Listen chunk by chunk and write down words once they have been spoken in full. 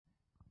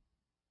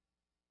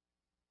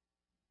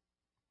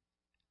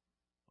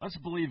Let's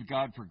believe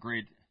God for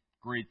great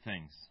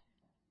things.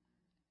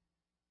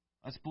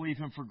 Let's believe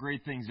Him for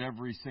great things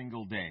every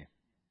single day.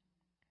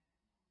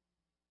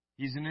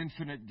 He's an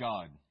infinite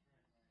God.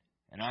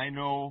 And I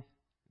know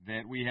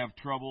that we have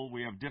trouble,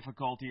 we have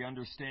difficulty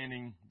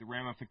understanding the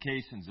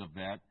ramifications of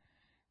that.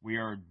 We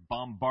are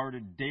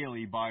bombarded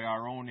daily by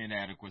our own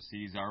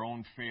inadequacies, our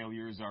own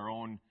failures, our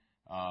own,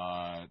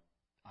 I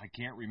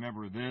can't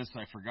remember this,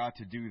 I forgot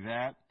to do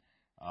that.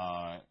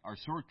 Our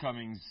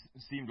shortcomings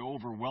seem to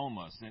overwhelm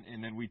us,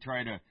 and then we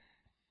try to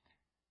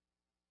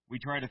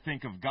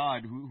think of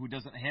God who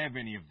doesn't have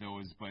any of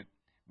those, but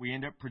we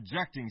end up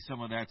projecting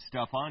some of that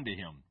stuff onto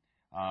Him,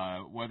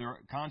 whether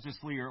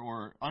consciously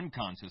or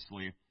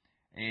unconsciously,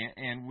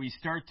 and we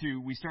start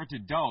to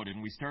doubt,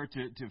 and we start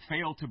to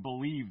fail to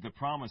believe the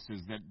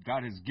promises that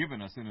God has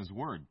given us in His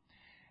Word.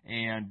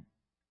 And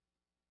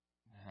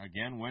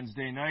again,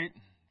 Wednesday night,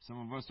 some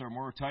of us are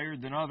more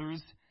tired than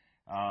others,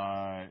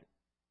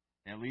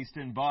 at least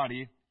in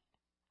body,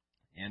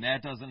 and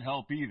that doesn't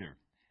help either.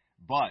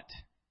 But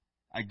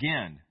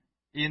again,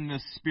 in the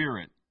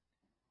Spirit,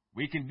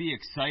 we can be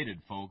excited,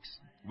 folks.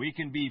 We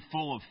can be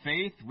full of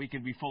faith. We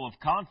can be full of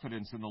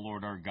confidence in the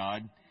Lord our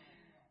God.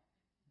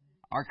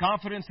 Our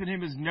confidence in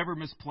Him is never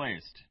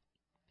misplaced.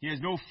 He is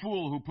no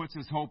fool who puts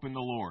his hope in the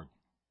Lord.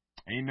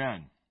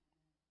 Amen.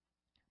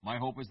 My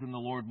hope is in the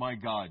Lord my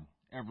God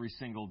every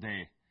single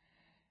day.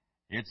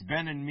 It's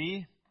been in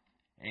me,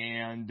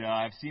 and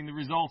I've seen the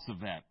results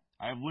of that.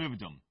 I've lived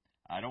them.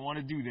 I don't want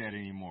to do that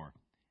anymore.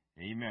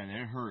 Amen.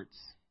 It hurts.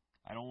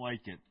 I don't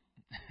like it.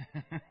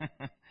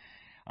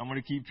 I'm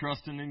going to keep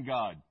trusting in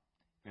God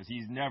because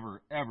He's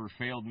never, ever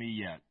failed me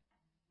yet.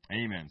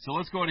 Amen. So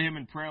let's go to Him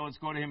in prayer. Let's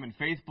go to Him in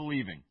faith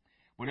believing.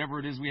 Whatever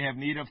it is we have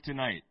need of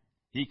tonight,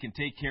 He can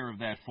take care of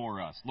that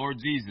for us. Lord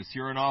Jesus,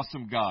 You're an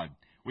awesome God.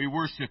 We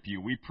worship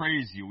You. We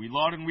praise You. We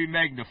laud and we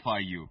magnify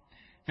You.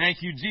 Thank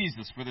You,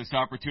 Jesus, for this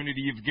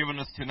opportunity You've given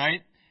us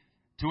tonight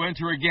to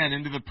enter again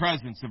into the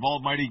presence of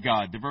Almighty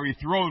God, the very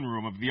throne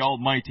room of the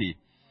Almighty.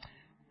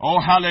 Oh,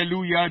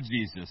 hallelujah,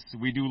 Jesus.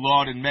 We do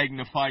laud and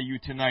magnify You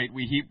tonight.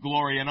 We heap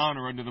glory and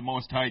honor unto the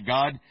Most High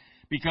God,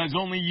 because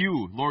only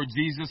You, Lord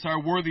Jesus, are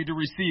worthy to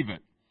receive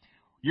it.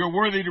 You're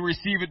worthy to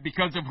receive it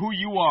because of who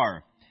You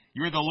are.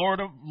 You're the Lord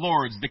of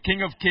Lords, the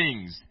King of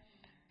Kings.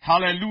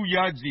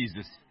 Hallelujah,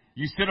 Jesus.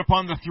 You sit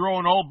upon the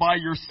throne all by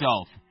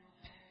Yourself.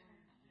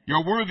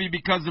 You're worthy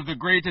because of the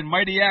great and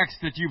mighty acts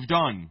that You've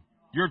done.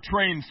 Your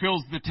train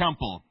fills the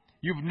temple.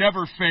 You've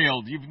never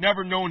failed. You've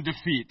never known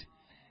defeat.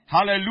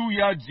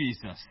 Hallelujah,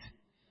 Jesus.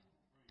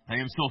 I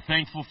am so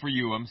thankful for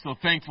You. I'm so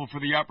thankful for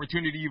the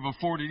opportunity You've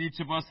afforded each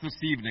of us this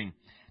evening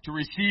to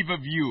receive of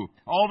You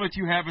all that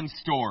You have in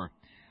store.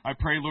 I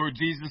pray, Lord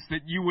Jesus,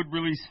 that You would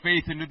release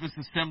faith into this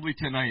assembly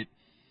tonight.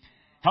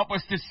 Help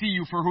us to see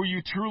You for who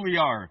You truly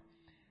are.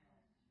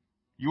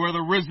 You are the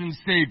risen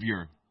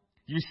Savior.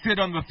 You sit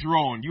on the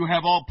throne. You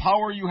have all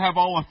power. You have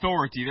all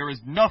authority. There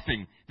is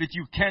nothing that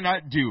You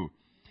cannot do.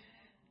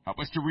 Help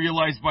us to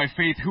realize by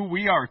faith who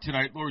we are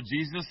tonight, Lord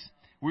Jesus.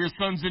 We are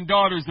sons and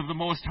daughters of the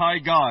Most High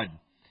God,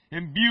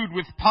 imbued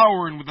with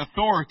power and with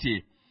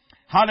authority.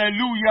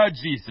 Hallelujah,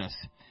 Jesus.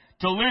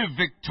 To live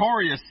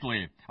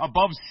victoriously,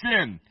 above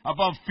sin,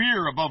 above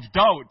fear, above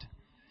doubt.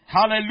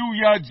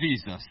 Hallelujah,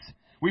 Jesus.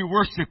 We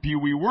worship You,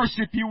 we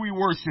worship You, we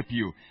worship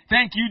You.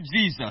 Thank You,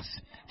 Jesus,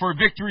 for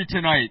victory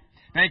tonight.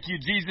 Thank You,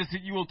 Jesus,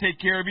 that You will take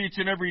care of each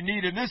and every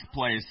need in this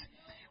place.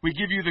 We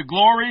give You the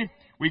glory,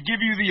 we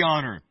give You the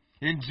honor.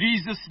 In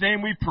Jesus'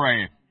 name we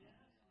pray.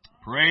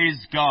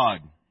 Praise God.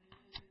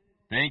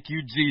 Thank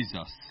You,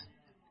 Jesus.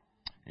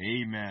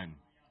 Amen.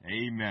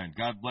 Amen.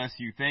 God bless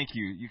you. Thank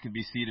you. You can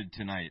be seated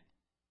tonight.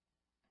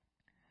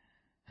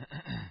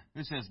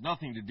 This has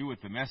nothing to do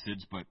with the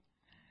message, but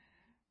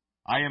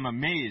I am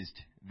amazed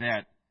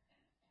that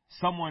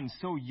someone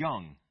so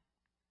young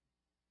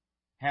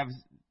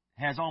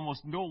has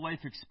almost no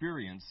life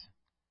experience,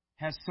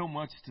 has so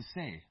much to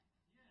say.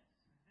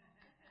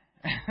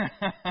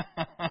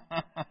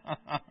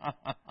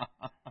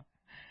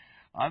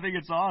 I think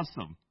it's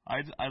awesome.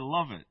 I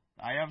love it.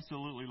 I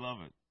absolutely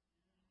love it.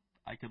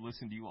 I could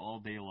listen to you all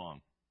day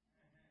long.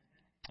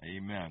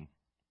 Amen.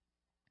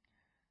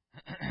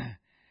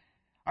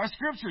 Our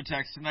scripture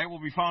text tonight will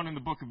be found in the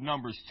book of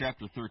Numbers,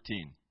 chapter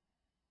 13.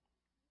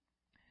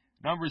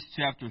 Numbers,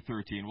 chapter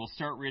 13. We'll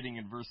start reading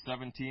in verse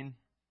 17.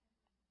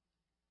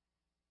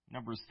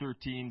 Numbers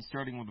 13,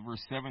 starting with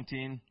verse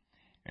 17.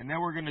 And then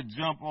we're going to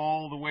jump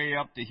all the way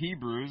up to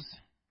Hebrews,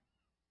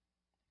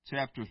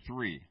 chapter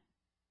 3.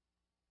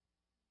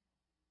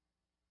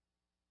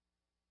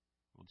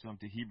 We'll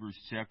jump to Hebrews,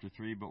 chapter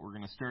 3, but we're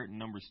going to start in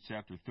Numbers,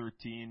 chapter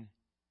 13,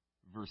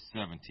 verse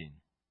 17.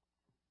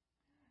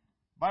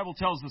 The Bible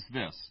tells us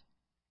this.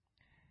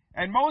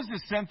 And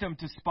Moses sent them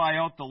to spy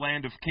out the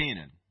land of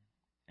Canaan,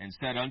 and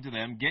said unto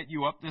them, Get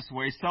you up this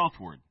way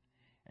southward,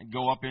 and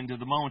go up into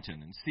the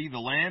mountain, and see the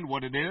land,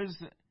 what it is,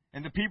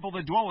 and the people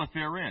that dwelleth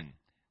therein,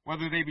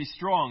 whether they be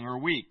strong or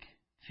weak,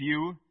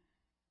 few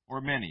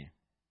or many.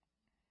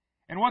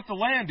 And what the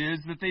land is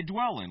that they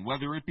dwell in,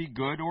 whether it be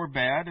good or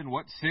bad, and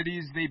what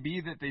cities they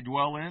be that they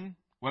dwell in,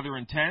 whether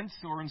in tents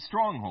or in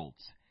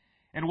strongholds,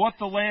 and what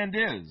the land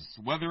is,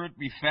 whether it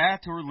be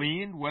fat or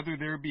lean, whether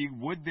there be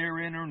wood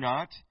therein or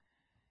not.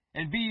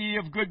 And be ye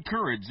of good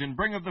courage, and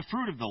bring of the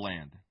fruit of the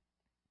land.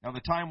 Now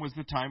the time was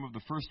the time of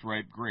the first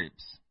ripe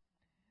grapes.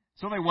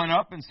 So they went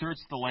up and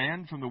searched the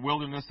land from the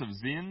wilderness of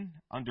Zin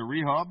unto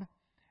Rehob,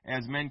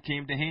 as men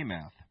came to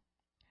Hamath.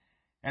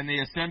 And they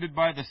ascended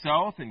by the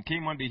south, and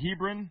came unto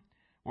Hebron,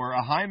 where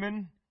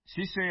Ahiman,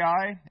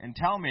 Shishai, and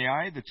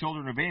Talmai, the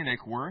children of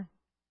Anak, were.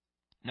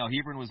 Now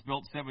Hebron was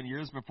built 7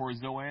 years before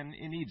Zoan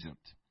in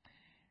Egypt.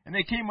 And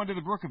they came unto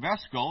the brook of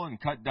Eshcol, and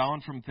cut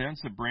down from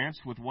thence a branch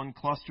with one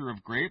cluster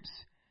of grapes,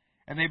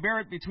 and they bare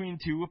it between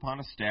two upon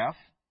a staff,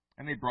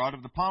 and they brought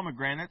of the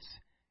pomegranates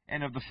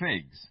and of the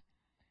figs.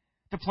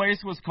 The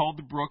place was called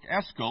the brook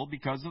Eshcol,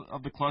 because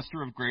of the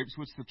cluster of grapes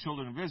which the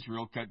children of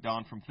Israel cut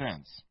down from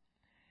thence.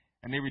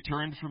 And they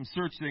returned from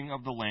searching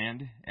of the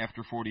land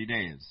after 40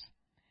 days.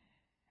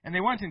 And they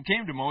went and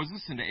came to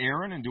Moses and to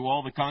Aaron and to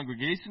all the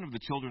congregation of the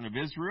children of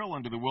Israel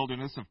unto the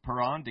wilderness of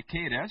Paran to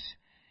Kadesh,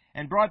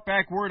 and brought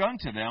back word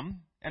unto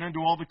them and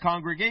unto all the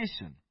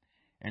congregation,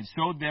 and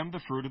showed them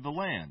the fruit of the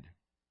land.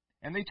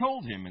 And they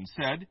told him, and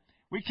said,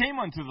 We came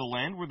unto the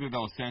land whither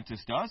thou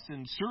sentest us,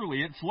 and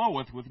surely it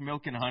floweth with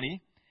milk and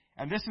honey,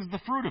 and this is the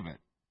fruit of it.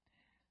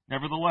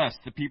 Nevertheless,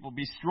 the people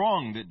be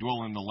strong that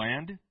dwell in the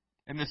land,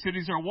 and the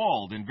cities are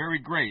walled and very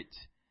great.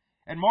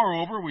 And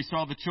moreover, we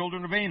saw the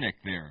children of Anak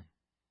there.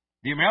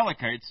 The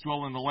Amalekites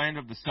dwell in the land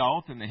of the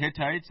south, and the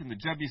Hittites, and the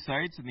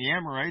Jebusites, and the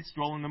Amorites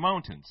dwell in the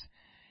mountains.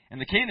 And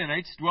the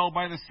Canaanites dwell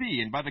by the sea,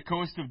 and by the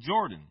coast of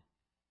Jordan.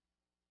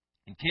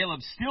 And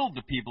Caleb stilled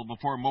the people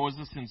before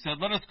Moses, and said,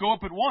 Let us go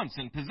up at once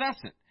and possess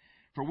it,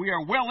 for we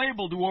are well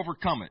able to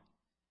overcome it.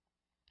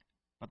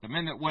 But the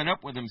men that went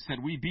up with him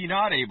said, We be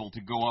not able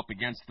to go up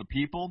against the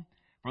people,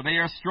 for they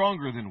are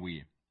stronger than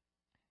we.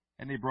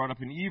 And they brought up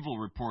an evil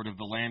report of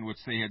the land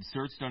which they had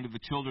searched unto the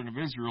children of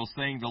Israel,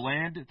 saying, The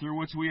land through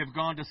which we have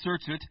gone to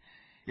search it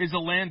is a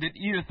land that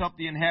eateth up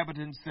the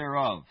inhabitants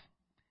thereof.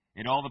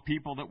 And all the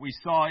people that we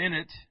saw in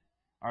it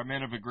are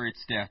men of a great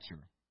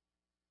stature.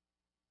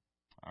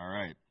 All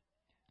right.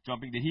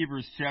 Jumping to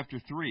Hebrews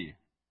chapter 3,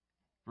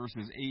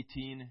 verses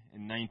 18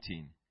 and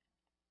 19.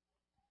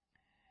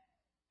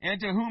 And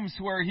to whom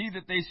sware he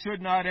that they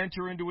should not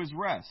enter into his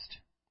rest,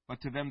 but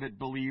to them that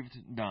believed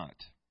not?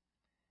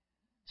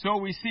 So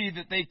we see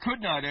that they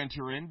could not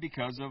enter in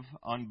because of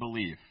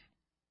unbelief.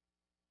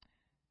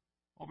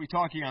 We'll be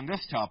talking on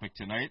this topic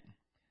tonight,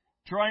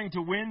 trying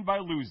to win by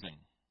losing.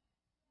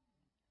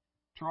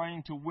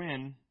 Trying to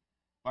win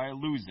by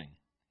losing.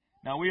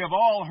 Now, we have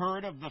all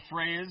heard of the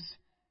phrase,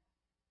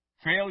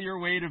 fail your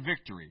way to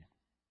victory.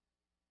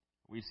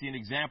 We've seen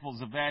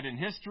examples of that in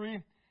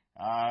history.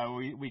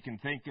 We can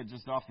think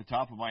just off the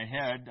top of my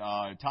head,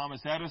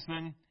 Thomas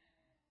Edison,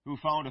 who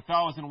found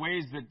 1,000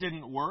 ways that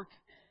didn't work.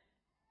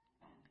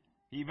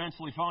 He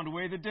eventually found a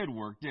way that did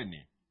work, didn't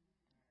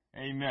he?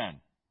 Amen.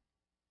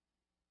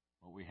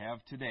 What we have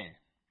today.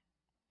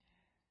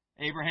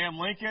 Abraham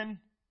Lincoln,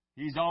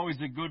 he's always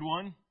a good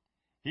one.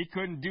 He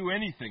couldn't do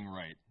anything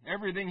right.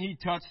 Everything he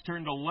touched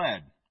turned to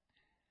lead.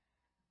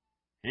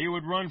 He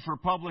would run for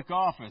public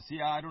office.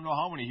 I don't know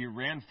how many he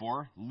ran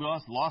for.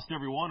 Lost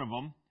every one of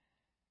them.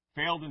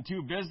 Failed in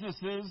 2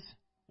 businesses.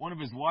 One of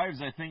his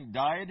wives, I think,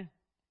 died.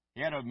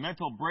 He had a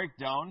mental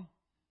breakdown.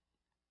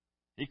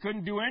 He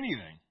couldn't do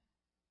anything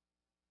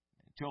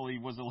until he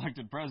was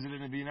elected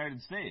president of the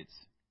United States.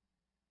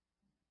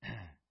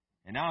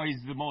 And now he's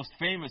the most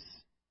famous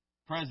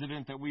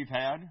president that we've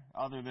had,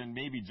 other than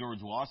maybe George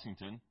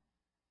Washington.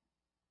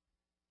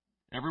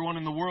 Everyone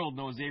in the world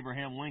knows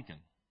Abraham Lincoln.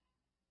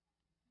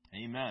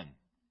 Amen.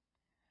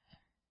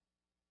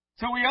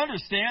 So we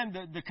understand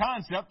the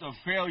concept of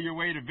fail your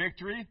way to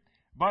victory,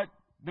 but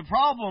the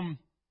problem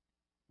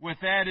with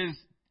that is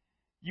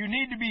you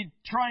need to be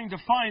trying to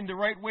find the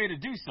right way to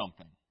do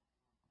something.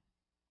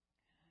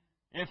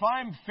 If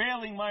I'm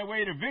failing my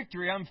way to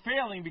victory, I'm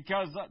failing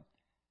because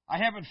I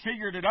haven't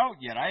figured it out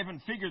yet. I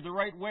haven't figured the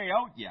right way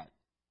out yet.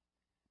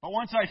 But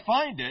once I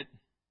find it,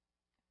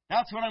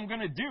 that's what I'm going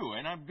to do,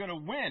 and I'm going to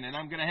win, and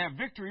I'm going to have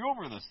victory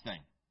over this thing.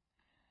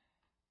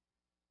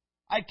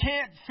 I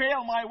can't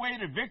fail my way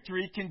to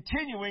victory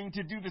continuing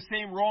to do the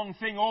same wrong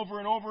thing over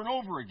and over and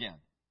over again.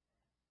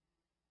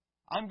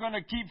 I'm going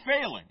to keep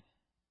failing.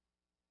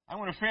 I'm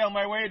going to fail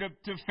my way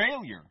to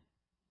failure.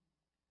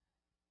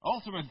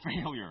 Ultimate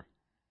failure.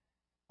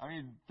 I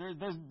mean,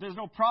 there's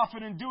no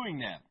profit in doing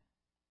that.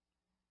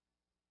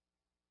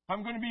 If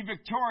I'm going to be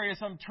victorious,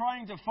 I'm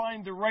trying to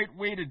find the right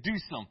way to do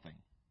something.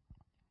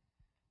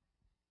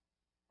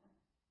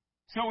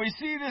 So we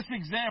see this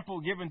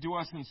example given to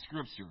us in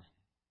Scripture.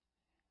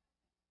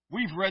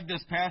 We've read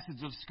this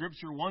passage of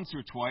Scripture once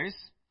or twice.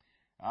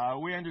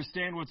 We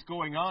understand what's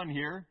going on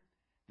here.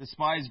 The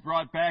spies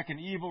brought back an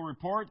evil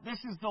report. This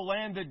is the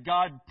land that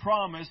God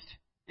promised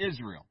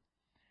Israel.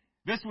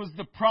 This was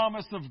the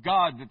promise of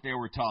God that they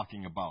were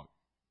talking about.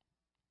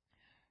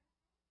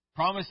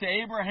 Promise to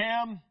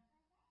Abraham.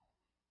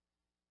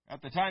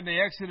 At the time they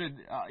exited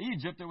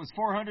Egypt, it was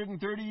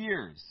 430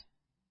 years.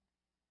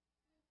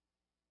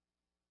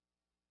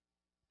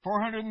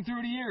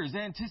 430 years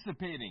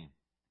anticipating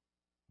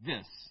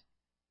this.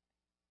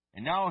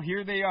 And now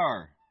here they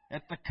are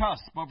at the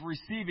cusp of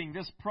receiving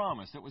this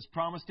promise that was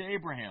promised to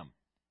Abraham,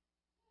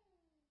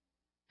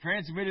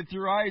 transmitted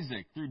through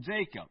Isaac, through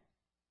Jacob.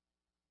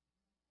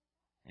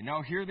 And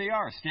now here they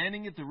are,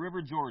 standing at the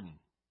River Jordan.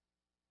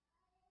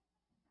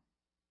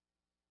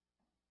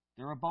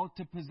 They're about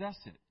to possess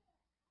it.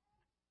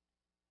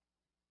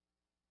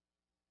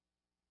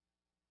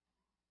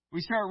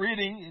 We start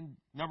reading in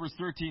Numbers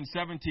 13,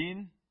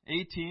 17,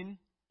 18.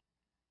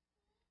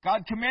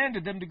 God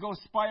commanded them to go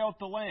spy out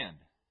the land.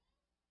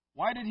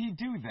 Why did He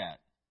do that?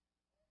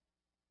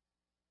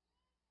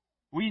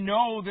 We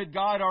know that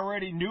God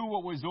already knew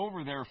what was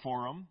over there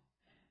for them.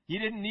 He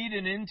didn't need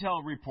an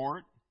intel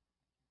report.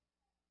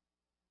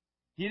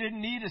 He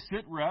didn't need a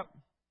sit rep.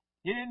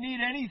 He didn't need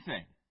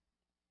anything.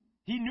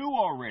 He knew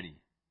already.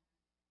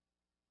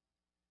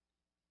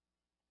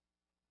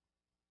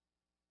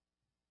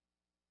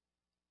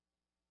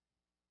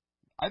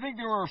 I think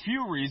there were a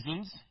few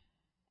reasons.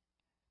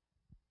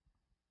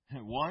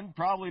 One,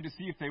 probably to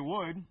see if they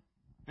would.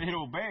 They'd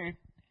obey.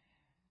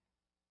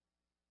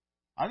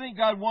 I think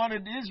God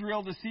wanted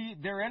Israel to see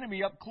their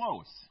enemy up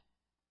close.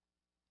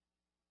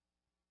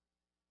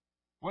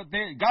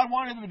 God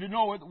wanted them to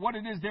know what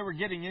it is they were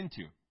getting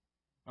into.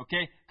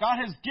 Okay? God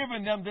has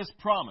given them this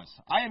promise.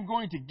 I am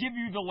going to give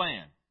you the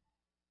land.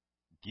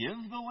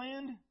 Give the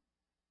land?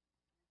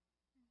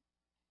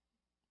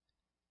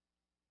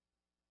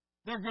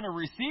 They're going to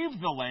receive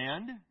the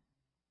land,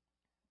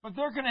 but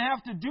they're going to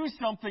have to do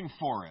something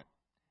for it.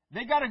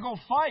 They got to go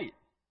fight.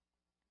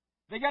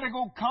 They got to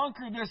go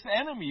conquer this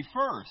enemy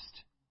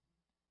first.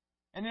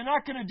 And they're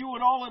not going to do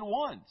it all at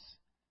once.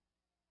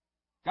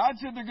 God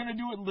said they're going to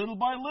do it little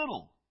by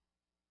little.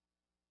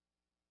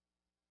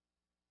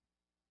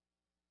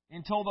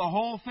 Until the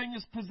whole thing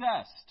is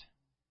possessed.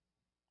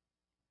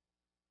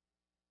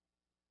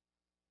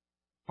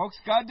 Folks,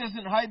 God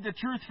doesn't hide the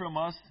truth from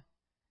us.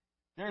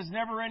 There's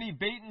never any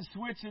bait and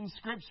switch in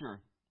Scripture.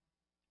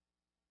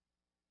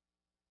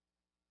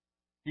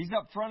 He's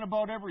up front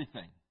about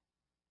everything.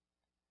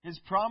 His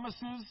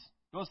promises,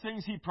 those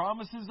things He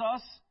promises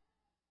us,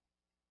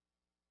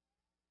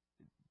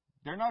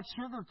 they're not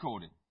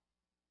sugar-coated.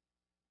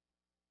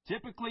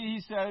 Typically,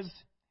 He says,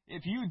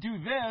 if you do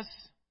this,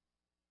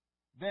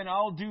 then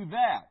I'll do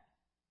that.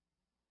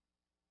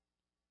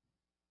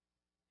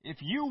 If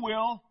you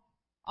will,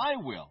 I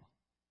will.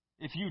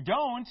 If you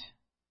don't,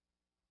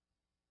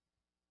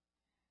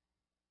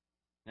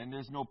 then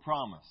there's no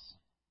promise.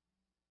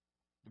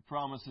 The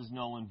promise is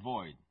null and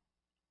void.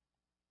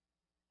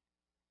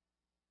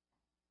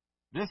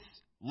 This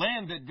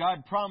land that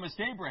God promised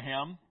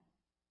Abraham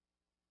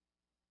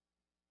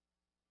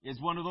is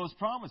one of those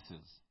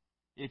promises.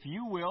 If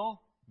you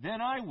will,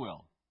 then I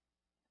will.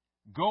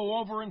 Go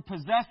over and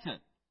possess it.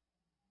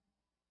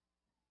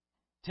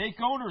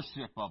 Take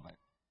ownership of it.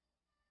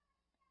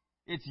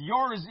 It's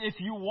yours if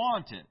you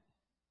want it.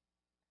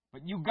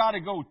 But you got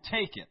to go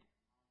take it.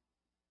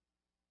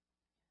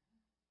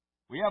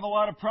 We have a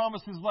lot of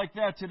promises like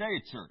that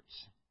today, church.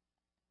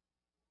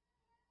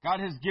 God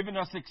has given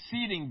us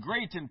exceeding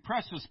great and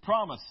precious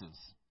promises.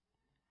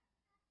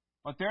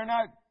 But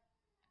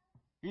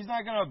He's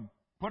not going to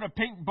put a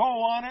pink bow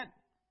on it,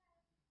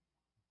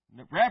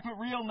 wrap it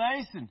real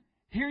nice, and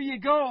here you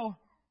go.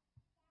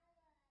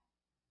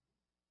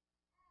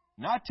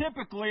 Not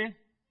typically.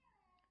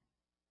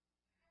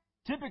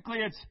 Typically,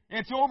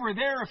 it's over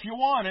there if you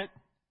want it.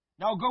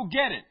 Now go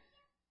get it.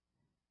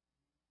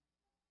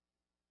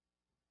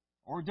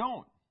 Or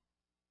don't.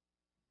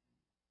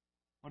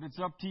 But it's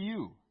up to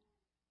you.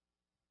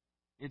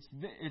 It's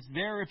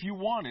there if you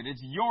want it.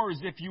 It's yours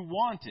if you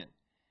want it.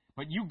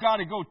 But you got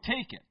to go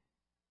take it.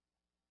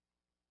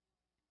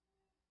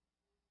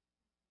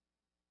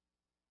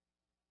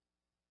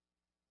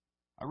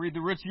 I read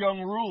the rich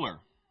young ruler.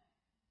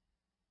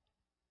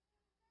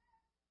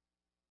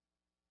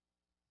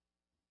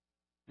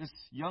 This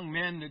young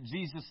man that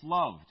Jesus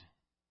loved.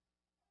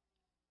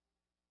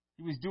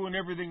 He was doing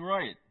everything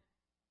right,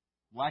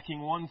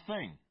 lacking one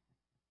thing.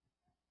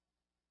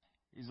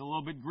 He's a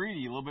little bit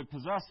greedy, a little bit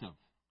possessive.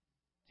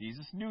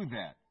 Jesus knew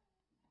that.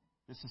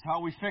 This is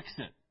how we fix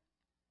it.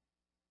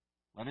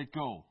 Let it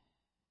go.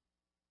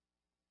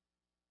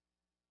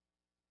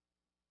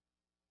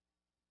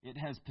 It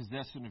has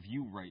possession of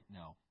you right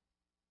now.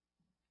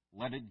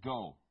 Let it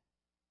go.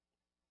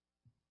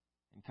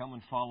 And come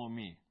and follow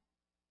me.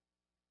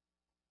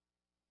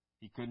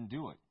 He couldn't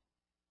do it.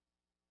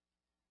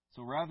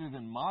 So rather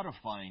than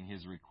modifying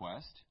his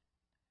request,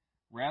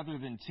 rather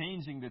than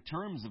changing the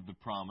terms of the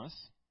promise,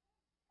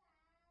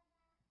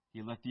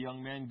 he let the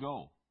young man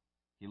go.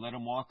 He let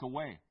him walk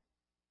away.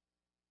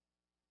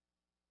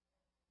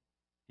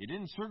 He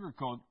didn't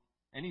sugarcoat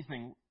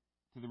anything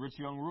to the rich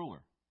young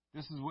ruler.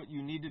 This is what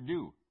you need to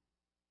do,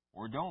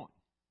 or don't.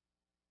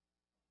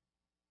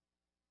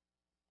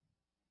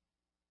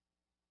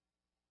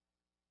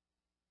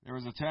 There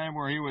was a time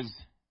where he was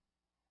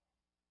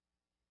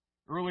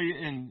early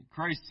in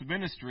Christ's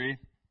ministry.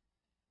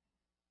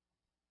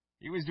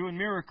 He was doing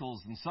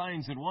miracles and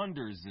signs and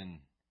wonders, and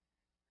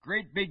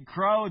Great big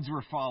crowds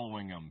were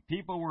following him.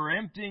 People were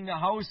emptying the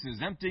houses,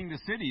 emptying the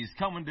cities,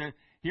 coming to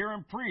hear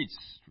him preach.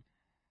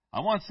 I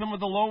want some of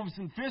the loaves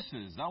and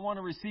fishes. I want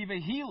to receive a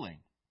healing.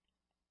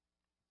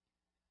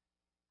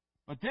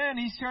 But then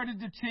he started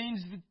to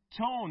change the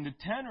tone, the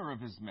tenor of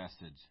his message.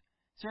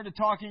 He started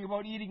talking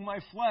about eating my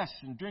flesh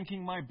and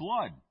drinking my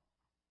blood.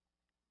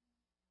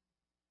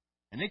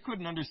 And they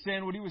couldn't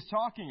understand what he was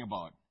talking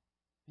about.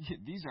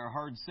 These are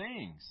hard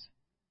sayings.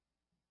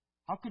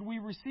 How could we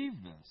receive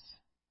this?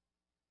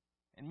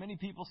 And many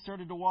people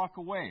started to walk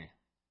away.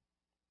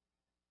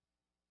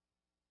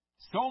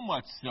 So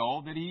much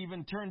so that he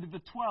even turned to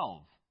the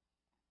 12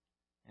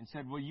 and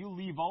said, will you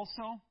leave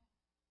also?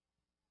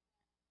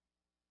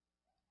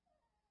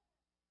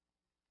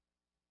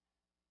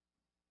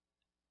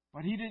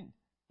 But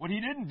what he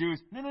didn't do is,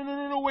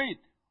 no, wait.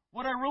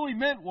 What I really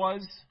meant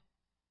was,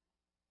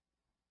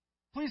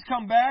 please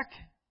come back.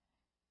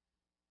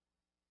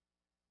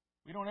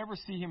 We don't ever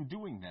see him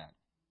doing that.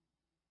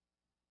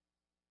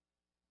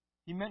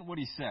 He meant what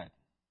he said.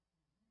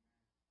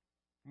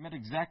 He meant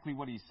exactly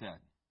what he said.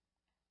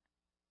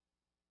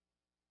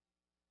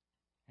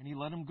 And he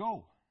let him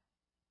go.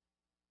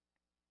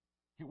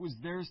 It was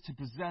theirs to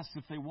possess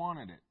if they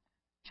wanted it.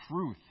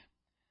 Truth.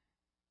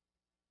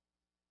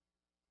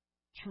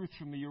 Truth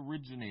from the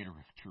originator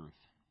of truth.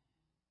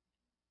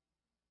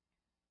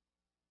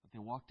 But they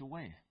walked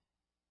away,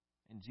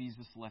 and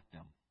Jesus let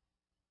them.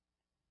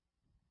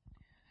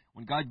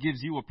 When God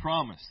gives you a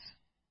promise,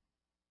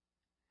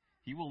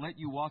 He will let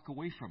you walk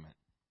away from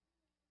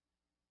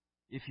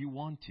it if you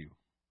want to.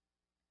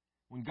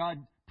 When God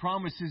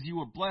promises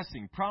you a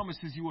blessing,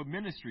 promises you a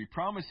ministry,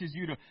 promises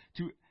you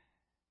to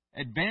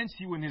advance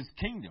you in His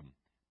kingdom,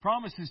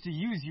 promises to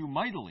use you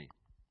mightily,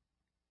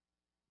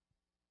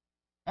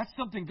 that's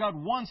something God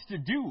wants to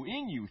do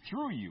in you,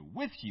 through you,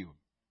 with you.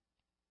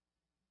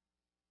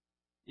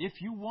 If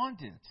you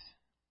want it.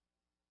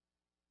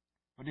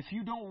 But if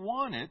you don't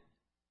want it,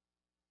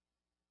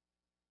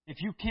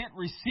 if you can't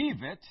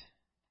receive it,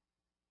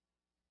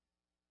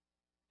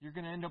 you're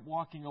going to end up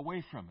walking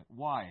away from it.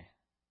 Why?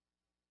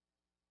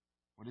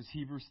 What does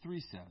Hebrews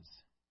 3 says?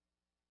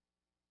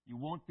 You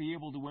won't be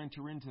able to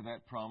enter into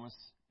that promise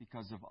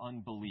because of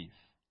unbelief.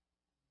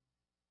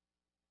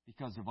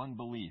 Because of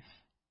unbelief.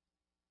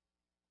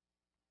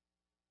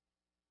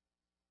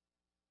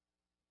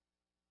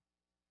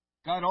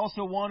 God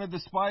also wanted the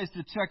spies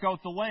to check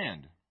out the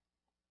land.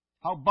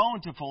 How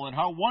bountiful and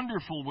how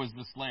wonderful was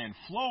this land,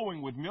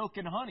 flowing with milk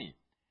and honey.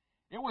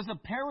 It was a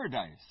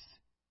paradise,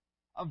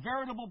 a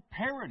veritable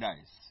paradise.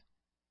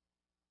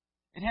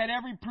 It had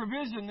every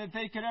provision that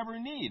they could ever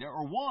need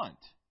or want.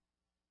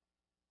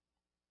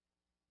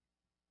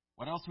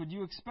 What else would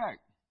you expect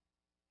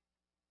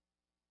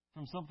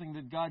from something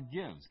that God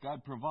gives,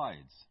 God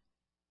provides?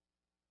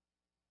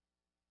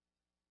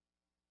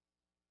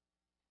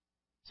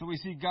 So we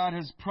see God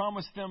has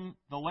promised them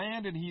the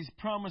land and He's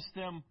promised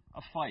them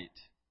a fight.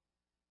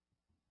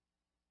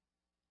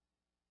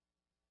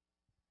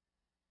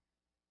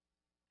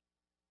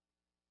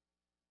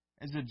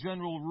 As a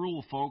general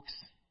rule, folks,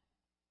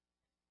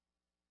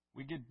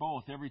 we get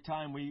both every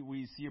time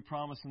we see a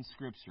promise in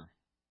Scripture.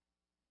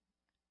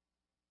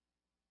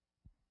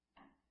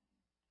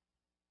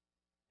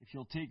 If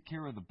you'll take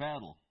care of the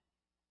battle,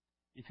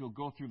 if you'll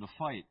go through the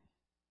fight,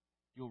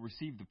 you'll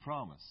receive the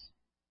promise.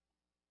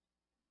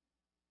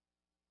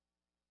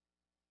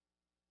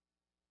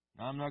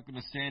 Now, I'm not going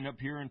to stand up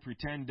here and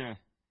pretend to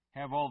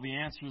have all the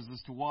answers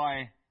as to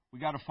why we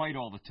got to fight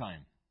all the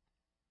time.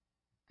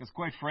 Because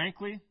quite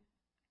frankly,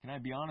 can I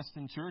be honest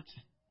in church?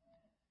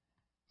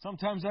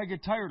 Sometimes I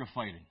get tired of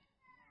fighting.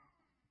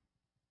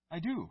 I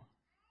do.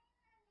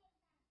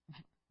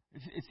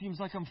 It seems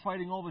like I'm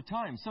fighting all the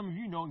time. Some of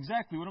you know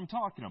exactly what I'm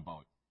talking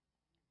about.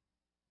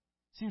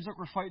 It seems like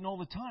we're fighting all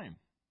the time.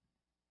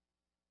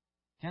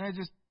 Can I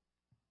just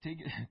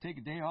take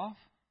a day off?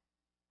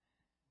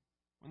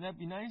 Wouldn't that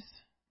be nice?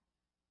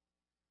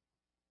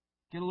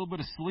 Get a little bit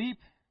of sleep?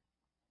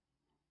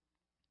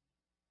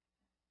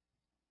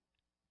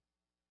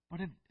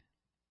 But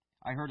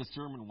I heard a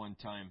sermon one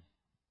time.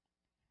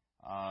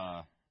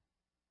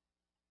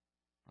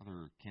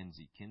 Brother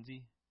Kinsey,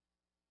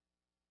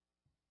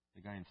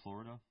 the guy in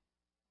Florida.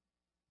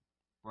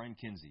 Brian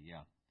Kinsey,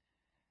 yeah.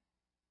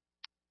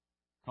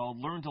 Called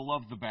Learn to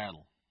Love the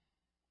Battle.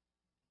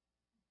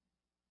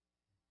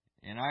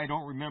 And I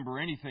don't remember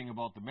anything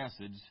about the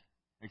message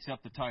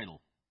except the title.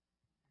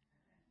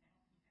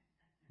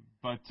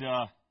 But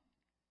that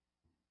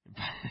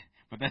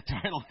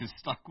title has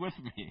stuck with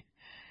me.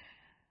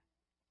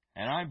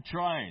 And I'm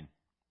trying.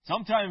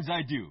 Sometimes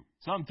I do.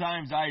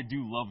 Sometimes I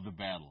do love the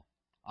battle.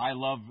 I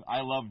love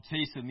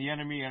chasing the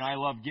enemy, and I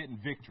love getting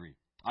victory.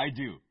 I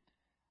do.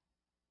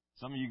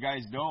 Some of you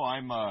guys know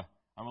I'm a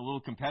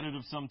little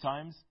competitive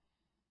sometimes.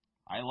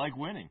 I like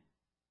winning.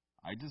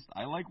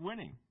 I like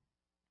winning.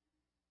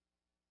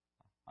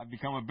 I've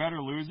become a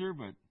better loser,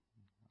 but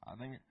I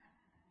think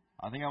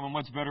I'm a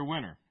much better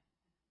winner.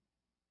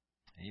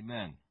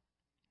 Amen.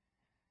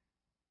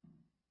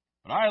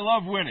 But I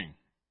love winning.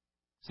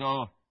 So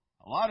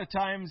a lot of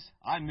times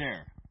I'm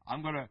there.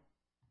 I'm going to,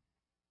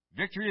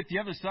 victory at the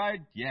other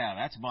side, yeah,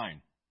 that's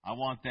mine. I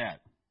want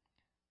that.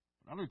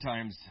 But other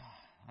times,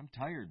 I'm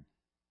tired.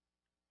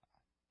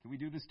 Can we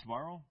do this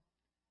tomorrow?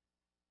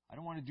 I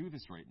don't want to do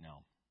this right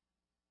now.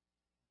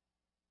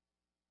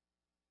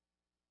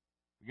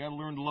 We got to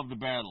learn to love the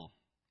battle.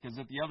 Because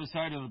at the other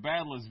side of the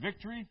battle is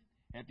victory.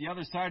 At the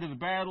other side of the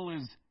battle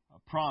is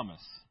a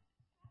promise.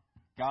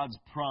 God's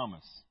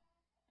promise.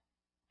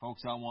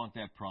 Folks, I want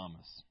that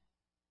promise.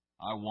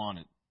 I want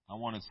it. I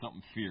wanted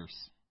something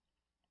fierce.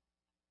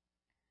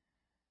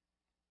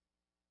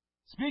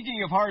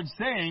 Speaking of hard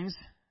sayings,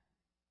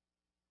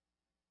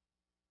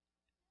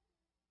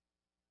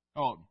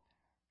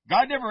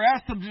 God never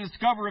asked them to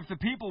discover if the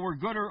people were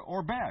good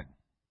or bad.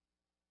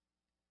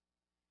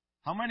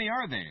 How many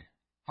are they?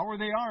 How are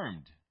they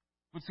armed?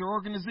 What's their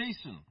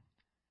organization?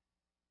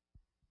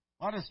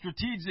 A lot of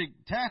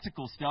strategic,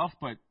 tactical stuff,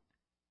 but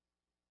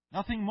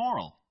nothing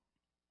moral.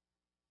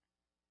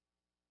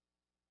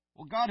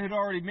 Well, God had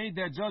already made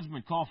that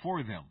judgment call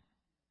for them.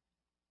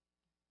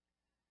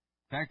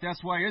 In fact,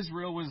 that's why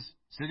Israel was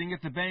sitting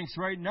at the banks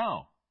right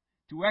now,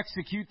 to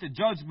execute the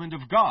judgment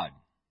of God.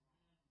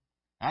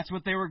 That's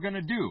what they were going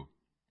to do.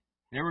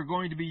 They were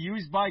going to be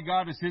used by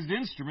God as His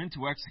instrument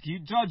to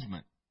execute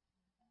judgment.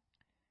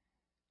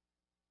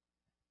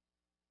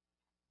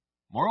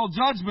 Moral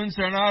judgments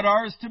are not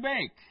ours to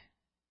make.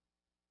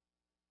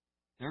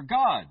 They're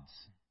God's.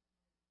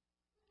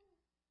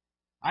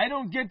 I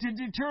don't get to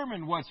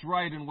determine what's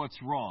right and what's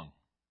wrong.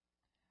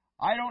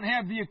 I don't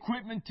have the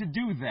equipment to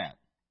do that.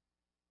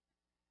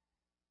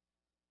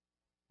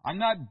 I'm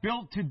not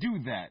built to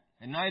do that,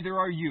 and neither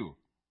are you.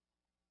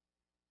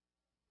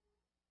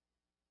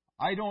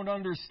 I don't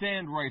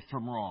understand right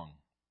from wrong.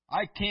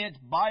 I can't,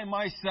 by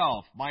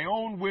myself, my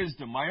own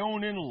wisdom, my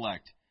own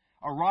intellect,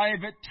 arrive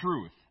at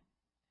truth.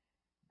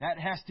 That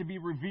has to be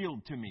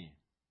revealed to me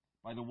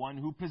by the one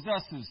who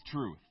possesses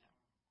truth.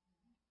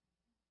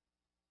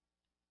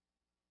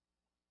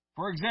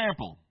 For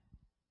example,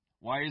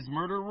 why is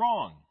murder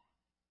wrong?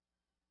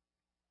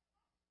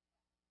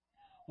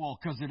 Well,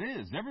 because it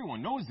is.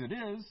 Everyone knows it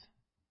is.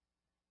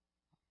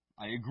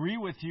 I agree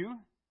with you.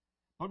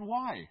 But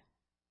why?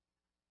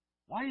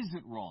 Why is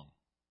it wrong?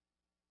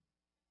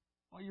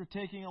 Well, you're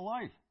taking a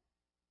life.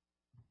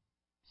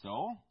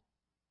 So,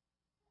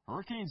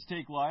 hurricanes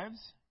take lives.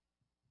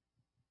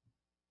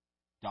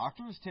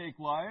 Doctors take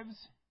lives.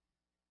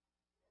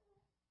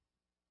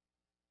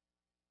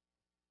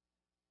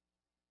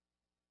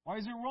 Why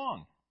is it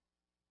wrong?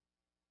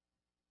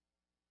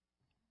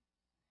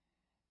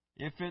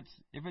 If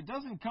it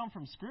doesn't come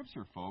from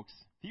Scripture, folks,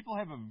 people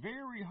have a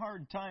very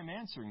hard time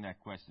answering that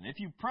question. If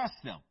you press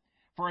them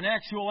for an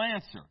actual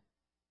answer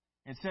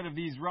instead of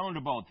these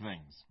roundabout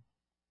things.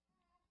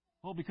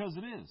 Well, because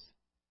it is.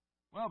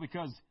 Well,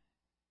 because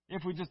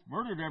if we just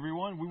murdered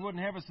everyone, we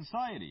wouldn't have a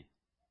society.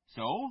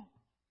 So?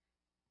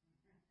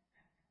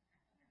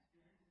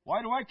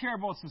 Why do I care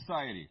about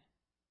society?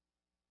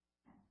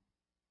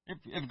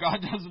 If God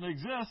doesn't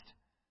exist,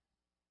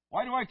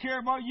 why do I care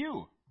about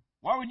you?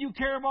 Why would you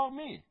care about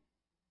me?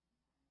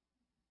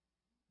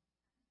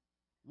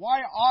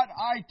 Why ought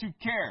I to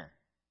care?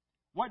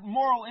 What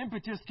moral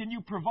impetus can you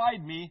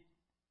provide me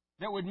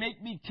that would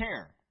make me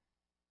care?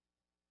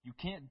 You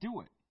can't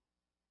do it.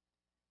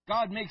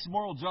 God makes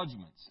moral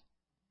judgments.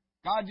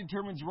 God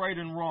determines right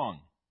and wrong.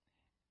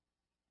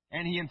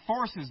 And He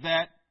enforces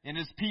that in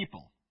His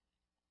people.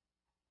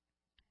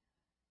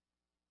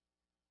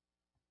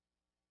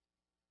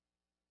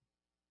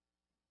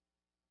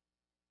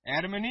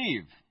 Adam and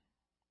Eve,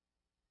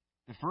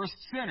 the first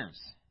sinners,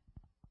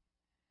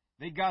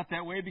 they got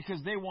that way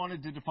because they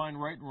wanted to define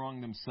right and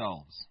wrong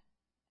themselves,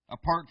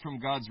 apart from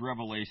God's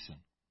revelation.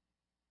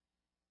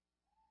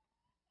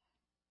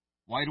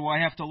 Why do I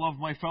have to love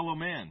my fellow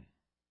man?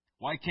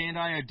 Why can't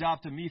I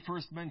adopt a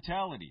me-first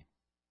mentality?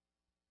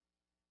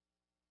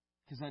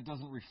 Because that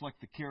doesn't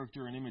reflect the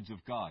character and image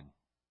of God.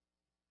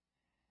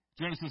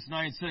 Genesis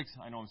 9:6,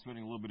 I know I'm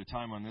spending a little bit of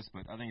time on this,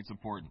 but I think it's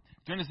important.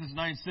 Genesis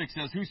 9:6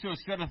 says, "Whoso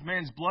sheddeth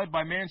man's blood,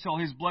 by man shall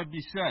his blood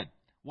be shed."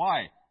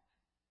 Why?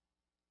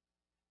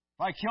 If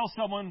I kill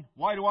someone,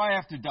 why do I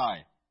have to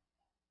die?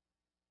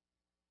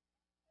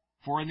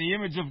 For in the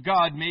image of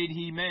God made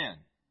He man.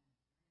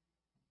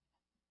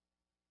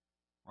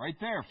 Right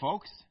there,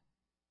 folks.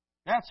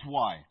 That's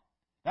why.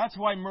 That's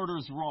why murder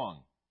is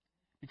wrong.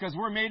 Because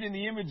we're made in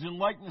the image and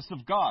likeness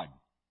of God.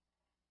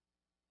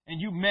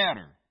 And you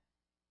matter.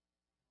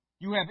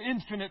 You have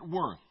infinite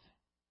worth.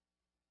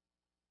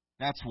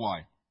 That's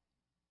why.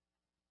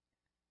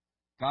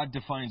 God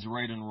defines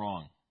right and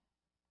wrong.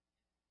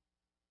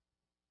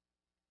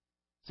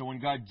 So when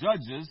God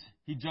judges,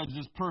 He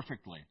judges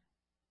perfectly.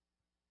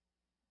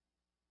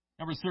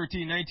 Numbers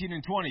 13, 19,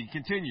 and 20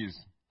 continues.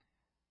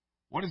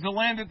 What is the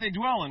land that they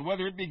dwell in,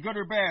 whether it be good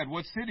or bad?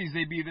 What cities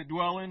they be that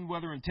dwell in,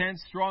 whether in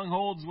tents,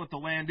 strongholds, what the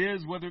land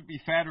is, whether it be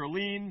fat or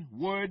lean,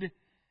 wood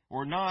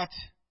or not.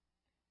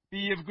 Be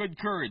ye of good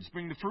courage,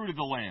 bring the fruit of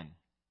the land.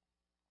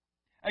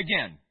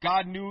 Again,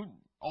 God knew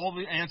all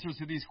the answers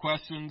to these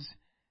questions.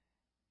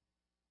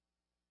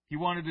 He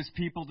wanted His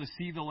people to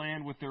see the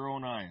land with their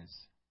own eyes.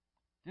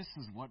 This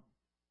is what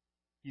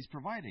He's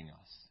providing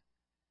us.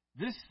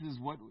 This is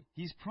what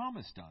He's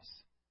promised us.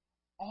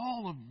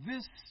 All of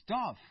this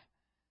stuff.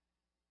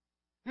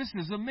 This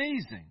is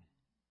amazing.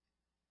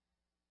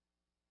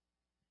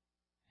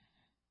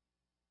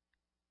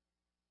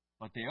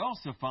 But they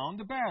also found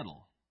the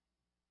battle.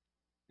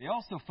 They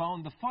also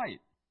found the fight,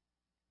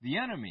 the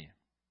enemy,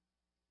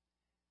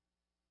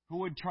 who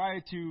would try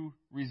to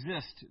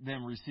resist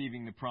them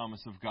receiving the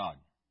promise of God.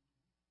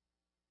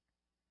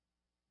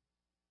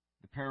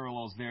 The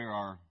parallels there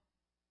are,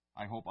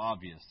 I hope,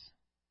 obvious.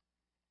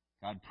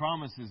 God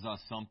promises us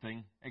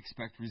something,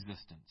 expect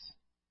resistance.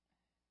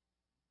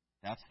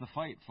 That's the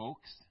fight,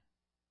 folks.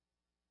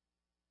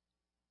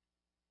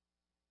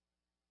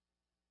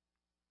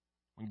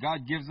 When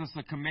God gives us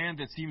a command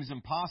that seems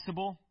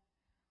impossible,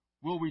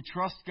 will we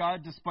trust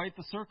God despite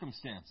the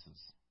circumstances?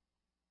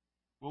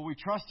 Will we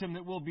trust Him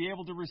that we'll be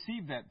able to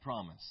receive that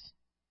promise?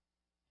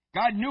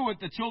 God knew what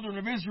the children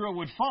of Israel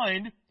would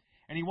find,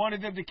 and He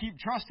wanted them to keep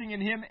trusting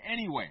in Him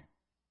anyway.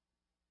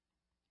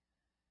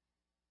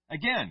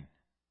 Again,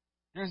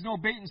 there's no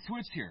bait and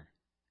switch here.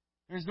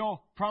 There's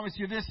no promise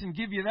you this and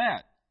give you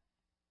that.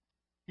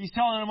 He's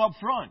telling them up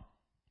front.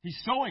 He's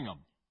showing them.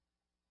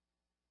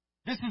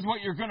 This is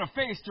what you're going to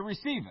face to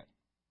receive it.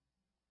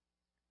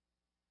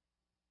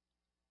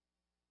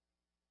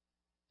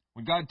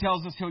 When God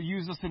tells us He'll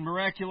use us in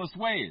miraculous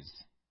ways,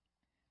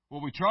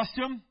 will we trust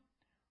Him,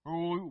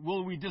 or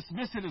will we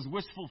dismiss it as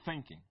wishful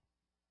thinking?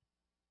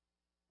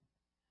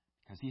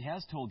 Because He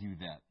has told you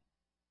that.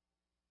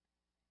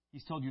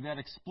 He's told you that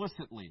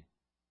explicitly.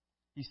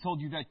 He's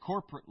told you that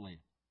corporately.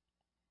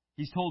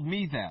 He's told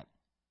me that.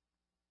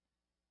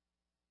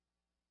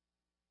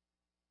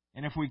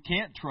 And if we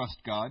can't trust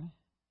God,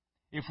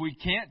 if we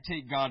can't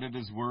take God at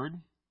His word,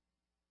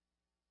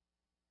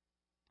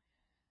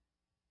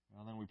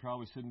 well, then we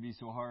probably shouldn't be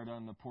so hard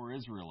on the poor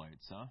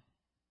Israelites, huh?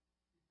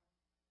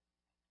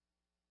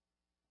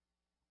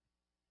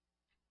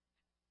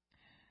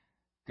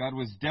 God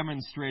was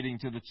demonstrating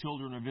to the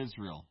children of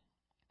Israel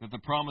that the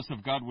promise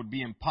of God would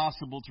be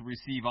impossible to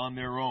receive on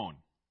their own.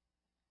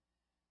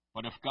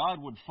 But if God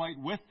would fight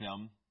with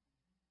them,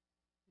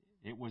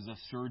 it was a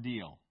sure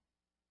deal.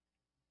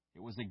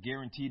 It was a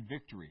guaranteed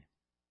victory.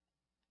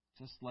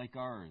 Just like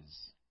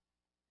ours.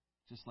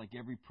 Just like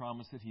every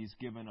promise that He's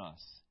given us.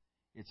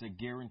 It's a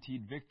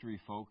guaranteed victory,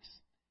 folks,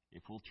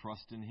 if we'll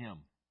trust in Him.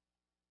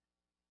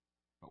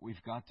 But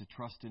we've got to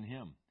trust in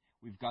Him.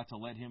 We've got to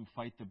let Him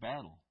fight the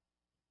battle.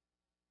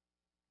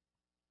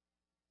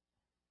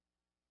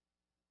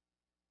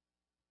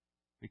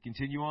 We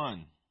continue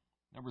on.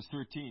 Numbers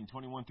 13,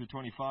 21 through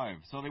 25.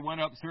 So they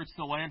went up, searched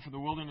the land from the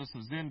wilderness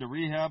of Zin to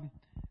Rehob.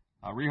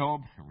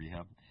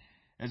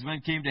 As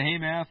men came to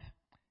Hamath,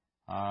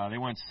 they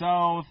went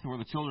south, where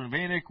the children of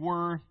Anak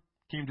were,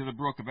 came to the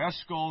brook of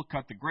Eshcol,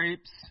 cut the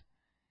grapes.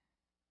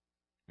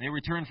 They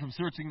returned from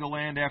searching the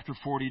land after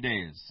 40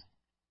 days.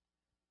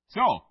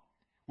 So,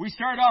 we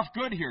start off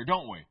good here,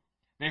 don't we?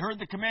 They heard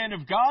the command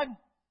of God,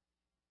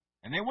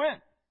 and they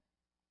went.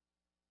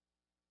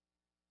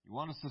 You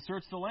want us to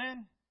search the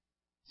land?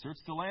 Search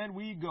the land,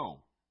 we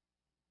go.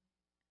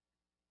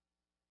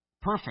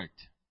 Perfect.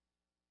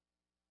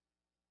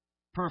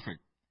 Perfect.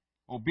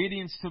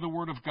 Obedience to the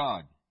Word of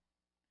God.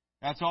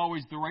 That's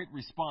always the right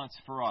response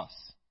for us.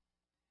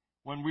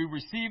 When we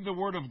receive the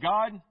Word of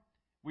God,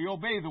 we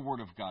obey the Word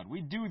of God.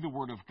 We do the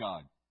Word of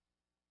God.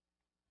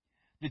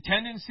 The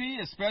tendency,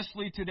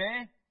 especially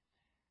today,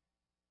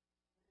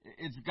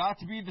 it's got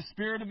to be the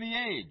spirit of the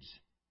age.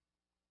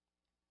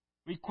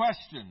 We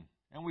question,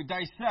 and we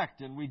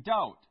dissect, and we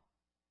doubt.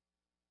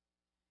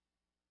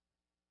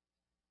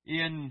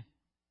 In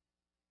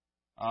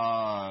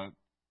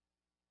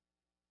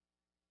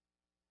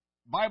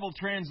Bible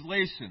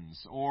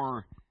translations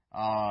or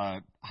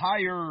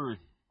higher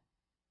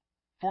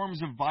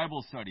forms of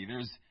Bible study,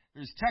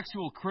 there's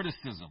textual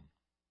criticism,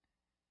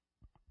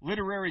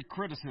 literary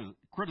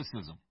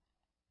criticism.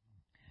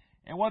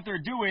 And what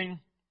they're doing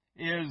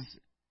is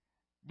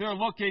they're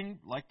looking,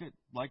 like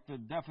the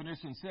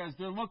definition says,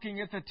 they're looking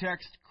at the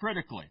text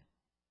critically.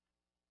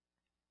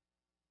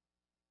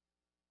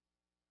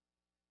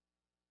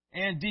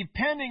 And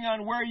depending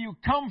on where you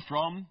come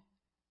from,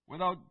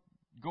 without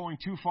going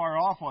too far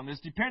off on this,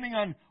 depending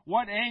on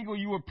what angle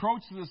you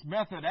approach this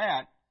method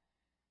at,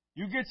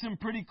 you get some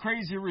pretty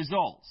crazy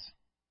results.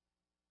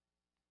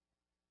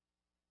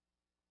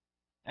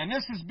 And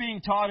this is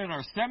being taught in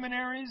our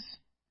seminaries.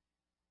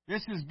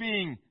 This is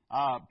being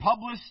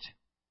published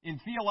in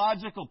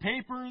theological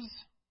papers.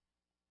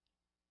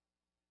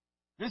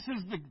 This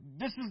is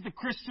the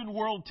Christian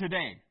world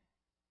today.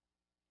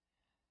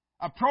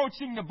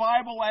 Approaching the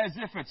Bible as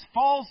if it's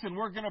false and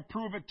we're going to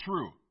prove it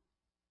true.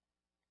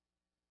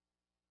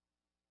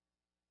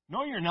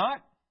 No, you're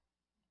not.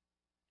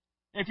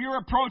 If you're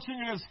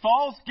approaching it as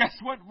false, guess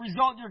what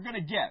result you're going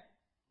to get?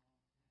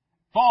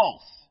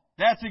 False.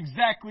 That's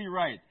exactly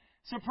right.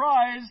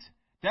 Surprise,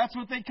 that's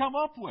what they come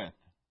up with.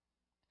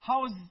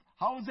 How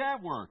does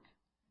that work?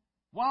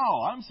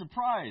 Wow, I'm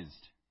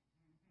surprised.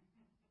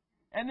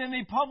 And then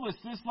they publish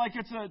this like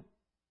it's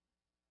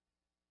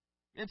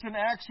an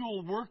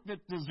actual work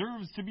that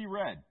deserves to be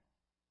read.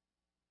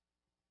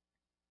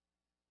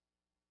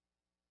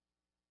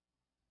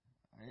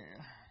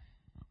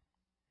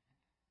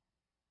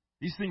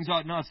 These things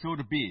ought not so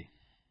to be.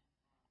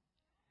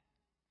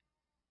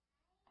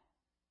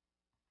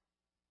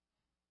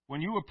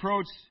 When you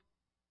approach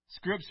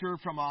Scripture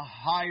from a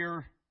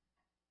higher,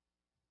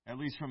 at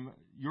least from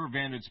your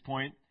vantage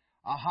point,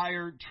 a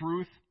higher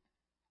truth,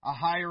 a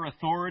higher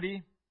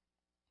authority,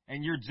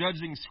 and you're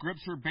judging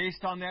Scripture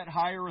based on that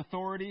higher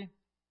authority,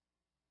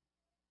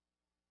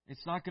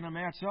 it's not going to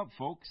match up,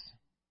 folks.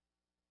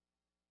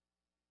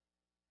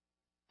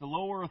 The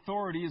lower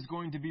authority is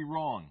going to be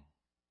wrong.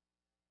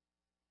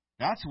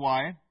 That's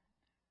why,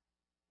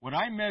 when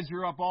I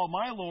measure up all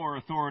my lower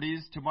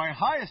authorities to my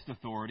highest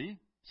authority,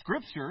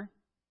 Scripture,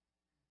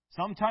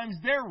 sometimes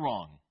they're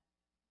wrong.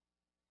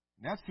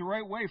 That's the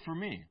right way for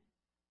me.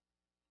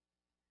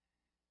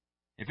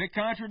 If it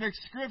contradicts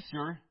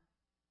Scripture,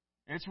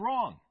 it's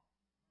wrong.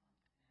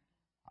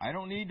 I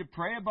don't need to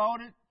pray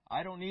about it.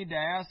 I don't need to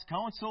ask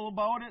counsel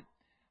about it.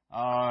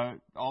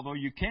 Although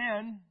you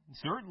can,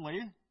 certainly,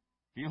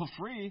 feel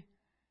free.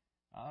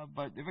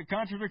 But if it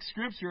contradicts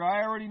Scripture,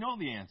 I already know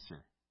the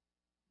answer.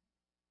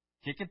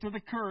 Kick it to the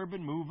curb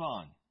and move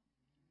on.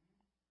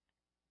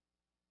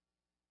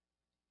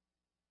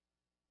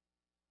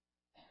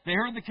 They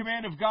heard the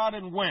command of God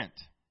and went.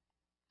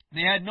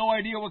 They had no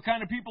idea what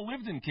kind of people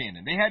lived in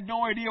Canaan. They had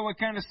no idea what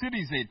kind of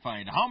cities they'd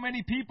find, how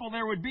many people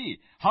there would be,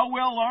 how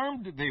well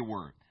armed they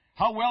were,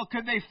 how well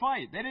could they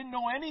fight. They didn't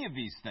know any of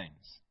these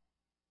things.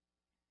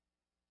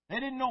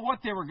 They didn't know what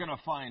they were going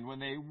to find when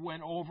they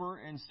went over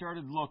and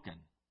started looking.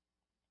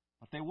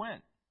 But they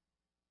went.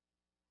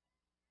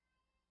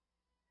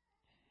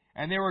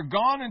 And they were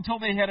gone until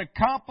they had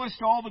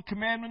accomplished all the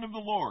commandment of the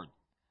Lord.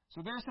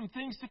 So there are some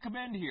things to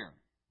commend here.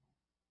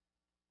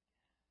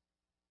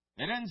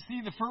 They didn't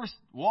see the first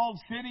walled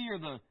city or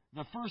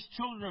the first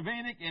children of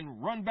Anak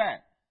and run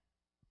back.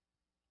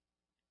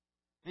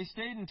 They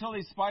stayed until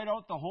they spied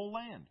out the whole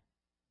land.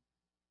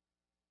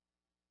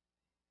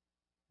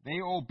 They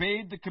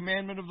obeyed the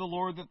commandment of the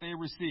Lord that they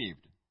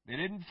received. They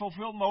didn't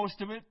fulfill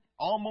most of it,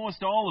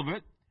 almost all of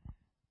it.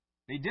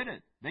 They did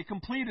it. They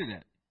completed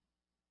it.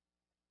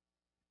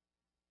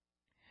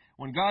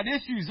 When God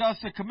issues us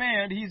a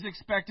command, He's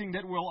expecting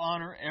that we'll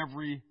honor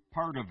every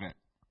part of it.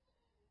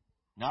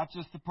 Not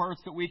just the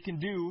parts that we can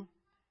do,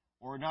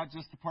 or not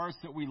just the parts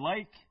that we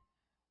like,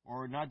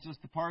 or not just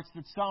the parts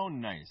that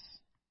sound nice.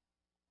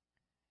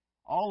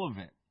 All of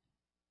it.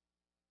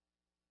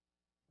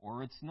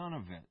 Or it's none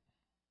of it.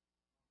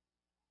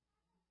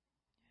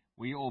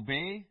 We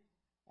obey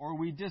or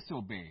we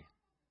disobey.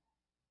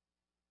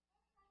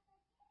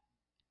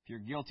 If you're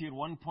guilty at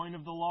one point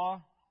of the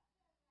law,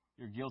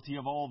 you're guilty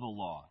of all the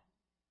law.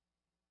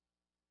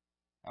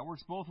 That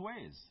works both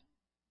ways.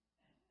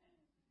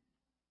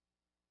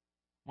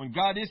 When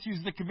God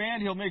issues the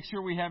command, He'll make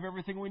sure we have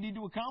everything we need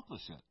to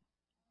accomplish it.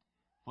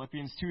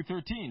 Philippians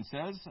 2:13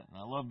 says, and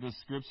I love this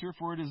scripture,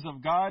 for it is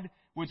of God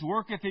which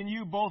worketh in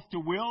you both to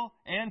will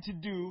and to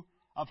do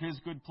of His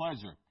good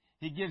pleasure.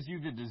 He gives you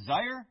the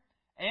desire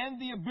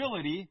and the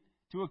ability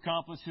to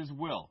accomplish His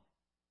will.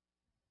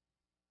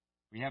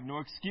 We have no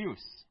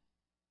excuse.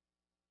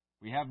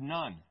 We have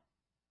none,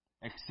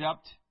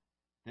 except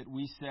that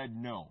we said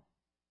no.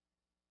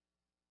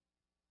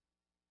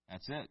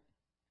 That's it.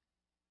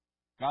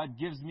 God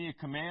gives me a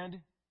command.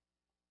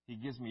 He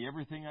gives me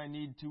everything I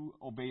need to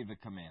obey the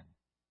command.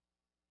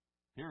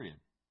 Period.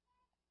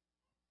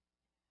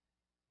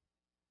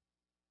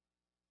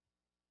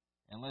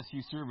 Unless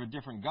you serve a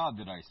different God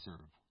that I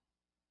serve.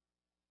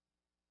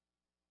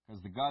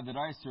 Because the God that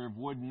I serve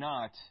would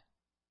not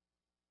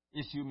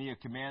issue me a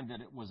command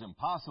that it was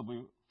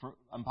impossible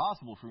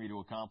for me to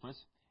accomplish,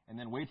 and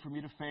then wait for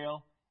me to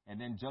fail, and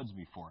then judge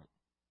me for it.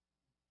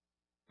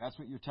 That's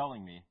what you're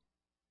telling me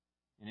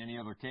in any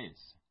other case.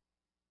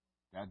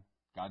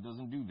 God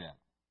doesn't do that.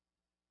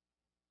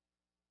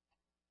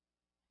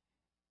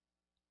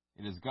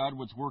 It is God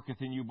which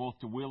worketh in you both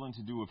to will and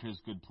to do of His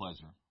good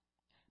pleasure.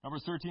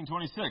 Numbers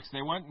 13:26.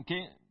 They went and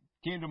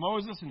came to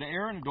Moses and to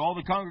Aaron and to all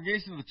the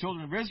congregation of the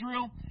children of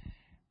Israel,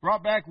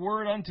 brought back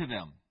word unto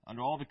them.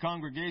 Unto all the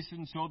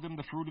congregation showed them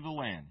the fruit of the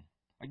land.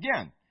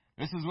 Again,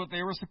 this is what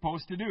they were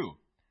supposed to do.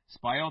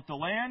 Spy out the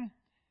land,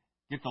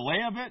 get the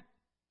lay of it,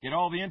 get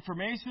all the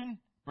information,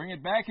 bring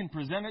it back and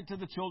present it to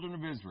the children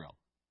of Israel.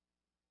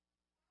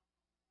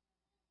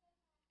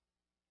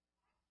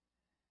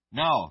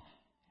 Now,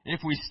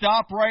 if we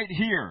stop right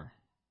here,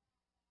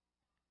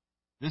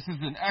 this is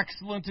an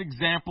excellent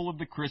example of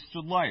the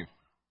Christian life.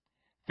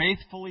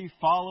 Faithfully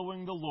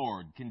following the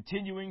Lord,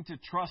 continuing to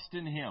trust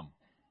in Him.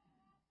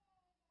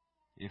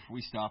 If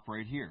we stop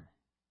right here.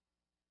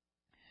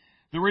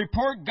 The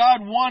report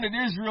God wanted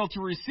Israel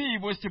to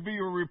receive was to be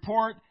a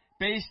report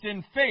based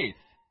in faith.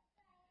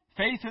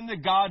 Faith in the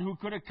God who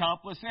could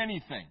accomplish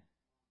anything.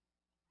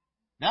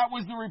 That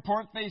was the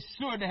report they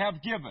should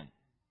have given.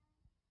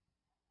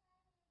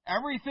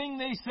 Everything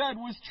they said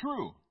was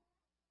true.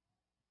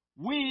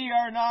 We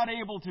are not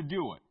able to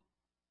do it.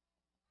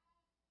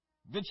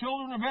 The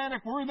children of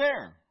Anak were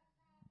there.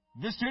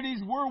 The cities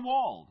were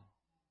walled.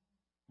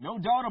 No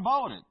doubt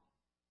about it.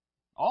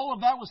 All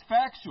of that was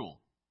factual.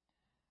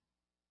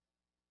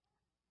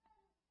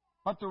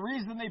 But the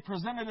reason they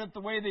presented it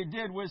the way they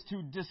did was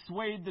to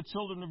dissuade the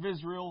children of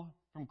Israel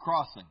from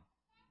crossing.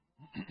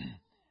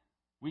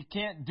 We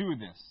can't do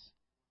this.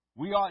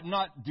 We ought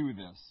not do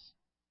this.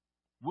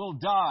 We'll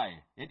die.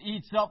 It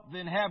eats up the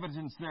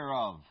inhabitants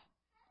thereof.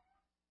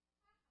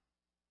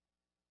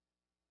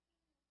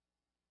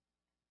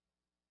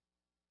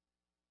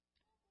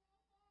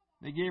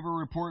 They gave a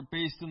report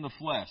based in the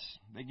flesh.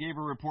 They gave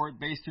a report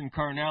based in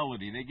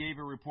carnality. They gave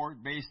a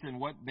report based in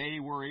what they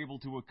were able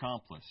to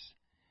accomplish.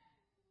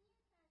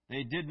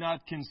 They did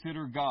not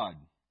consider God.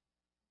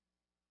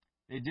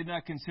 They did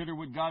not consider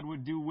what God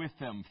would do with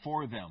them,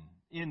 for them,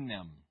 in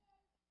them.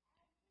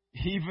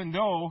 Even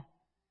though,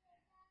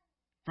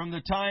 from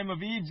the time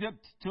of Egypt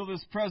till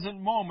this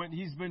present moment,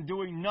 He's been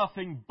doing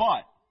nothing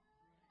but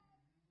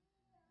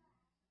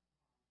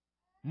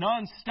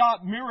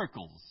non-stop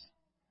miracles.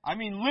 I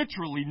mean,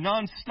 literally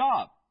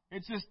non-stop.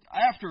 It's just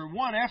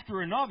one after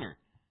another.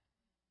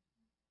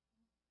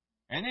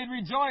 And they'd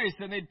rejoice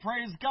and they'd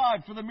praise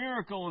God for the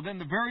miracle. And then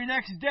the very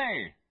next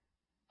day,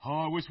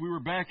 oh, I wish we were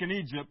back in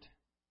Egypt.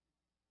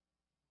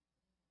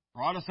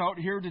 Brought us out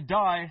here to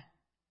die.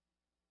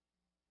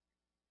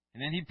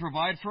 And then He'd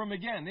provide for them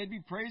again. They'd be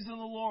praising the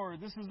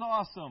Lord. This is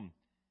awesome.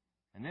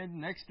 And then the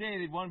next day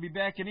they'd want to be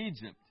back in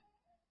Egypt.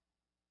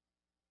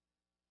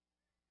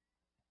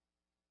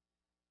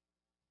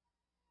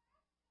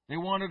 They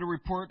wanted a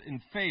report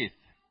in faith.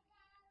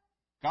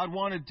 God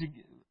wanted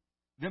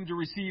them to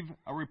receive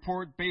a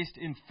report based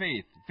in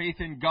faith, faith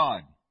in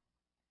God.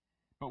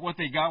 But what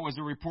they got was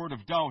a report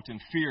of doubt and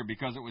fear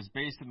because it was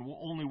based on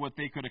only what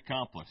they could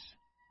accomplish.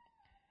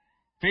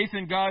 Faith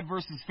in God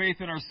versus faith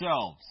in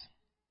ourselves.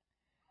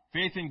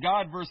 Faith in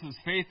God versus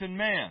faith in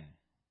man.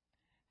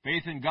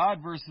 Faith in God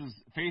versus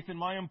faith in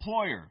my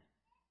employer.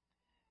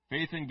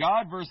 Faith in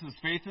God versus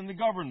faith in the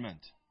government.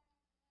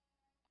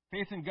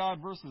 Faith in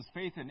God versus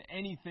faith in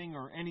anything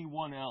or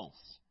anyone else.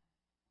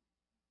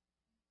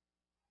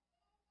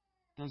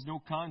 There's no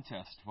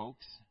contest,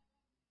 folks.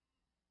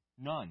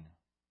 None.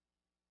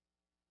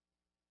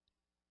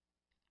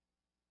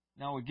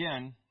 Now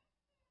again,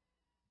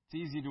 it's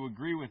easy to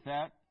agree with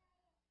that.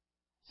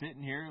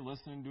 Sitting here,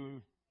 listening to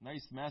a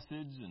nice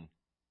message and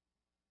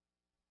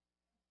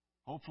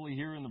hopefully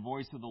hearing the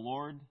voice of the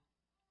Lord.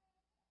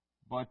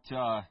 But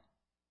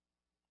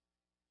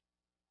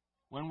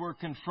when we're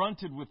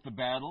confronted with the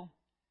battle,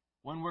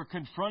 when we're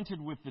confronted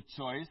with the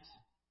choice,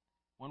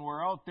 when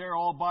we're out there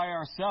all by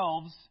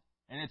ourselves,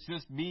 and it's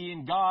just me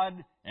and God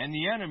and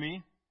the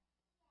enemy,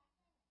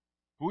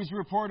 whose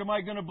report am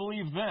I going to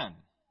believe then?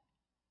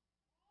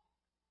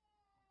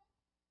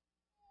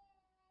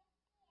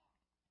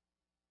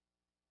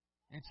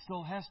 It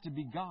still has to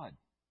be God.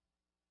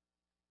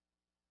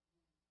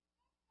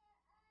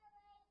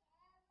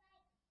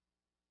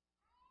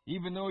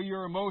 Even though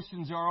your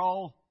emotions are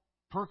all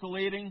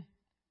percolating,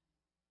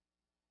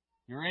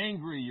 you're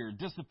angry, you're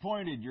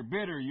disappointed, you're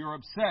bitter, you're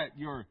upset,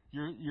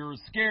 you're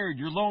scared,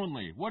 you're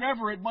lonely,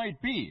 whatever it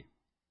might be.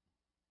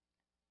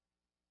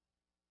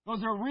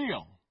 Those are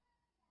real.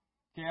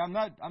 Okay, I'm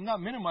not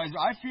minimizing.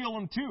 I feel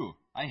them too.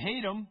 I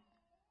hate them.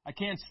 I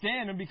can't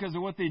stand them because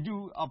of what they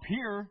do up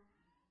here.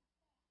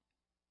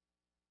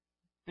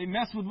 They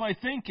mess with my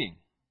thinking.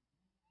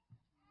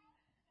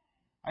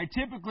 I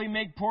typically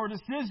make poor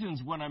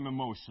decisions when I'm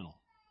emotional.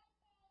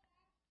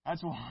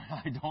 That's why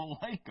I don't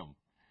like them.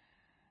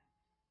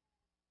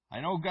 I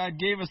know God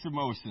gave us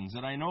emotions,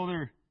 and I know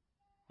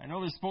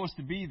they're supposed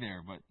to be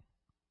there, but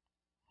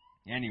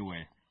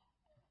anyway,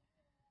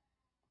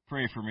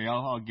 pray for me.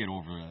 I'll get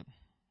over that.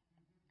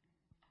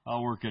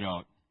 I'll work it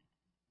out.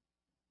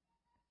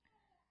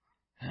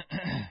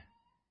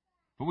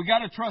 But we got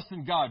to trust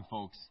in God,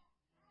 folks.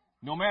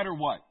 No matter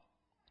what.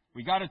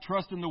 We got to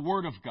trust in the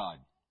Word of God.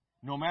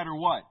 No matter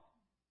what.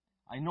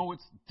 I know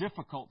it's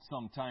difficult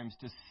sometimes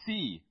to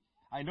see.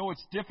 I know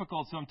it's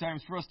difficult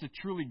sometimes for us to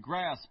truly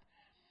grasp.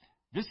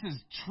 This is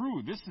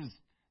true. This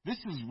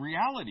is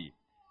reality.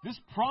 This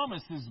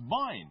promise is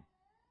mine.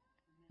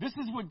 This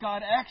is what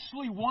God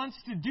actually wants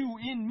to do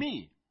in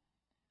me.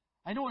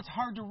 I know it's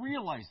hard to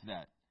realize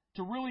that,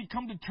 to really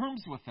come to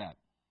terms with that.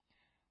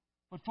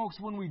 But folks,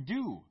 when we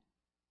do,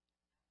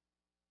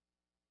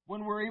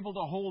 when we're able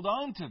to hold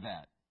on to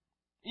that,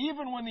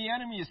 even when the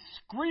enemy is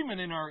screaming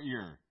in our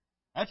ear,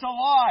 that's a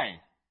lie.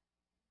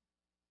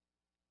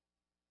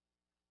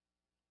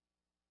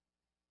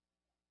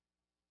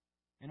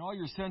 And all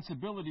your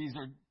sensibilities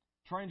are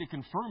trying to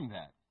confirm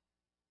that.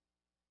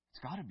 It's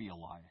got to be a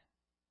lie.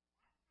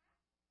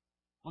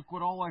 Look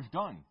what all I've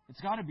done. It's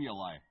got to be a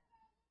lie.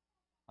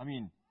 I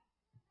mean,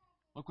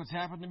 look what's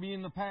happened to me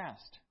in the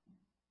past.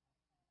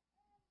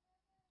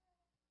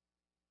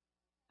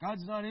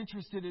 God's not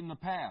interested in the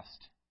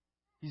past.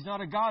 He's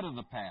not a God of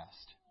the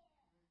past.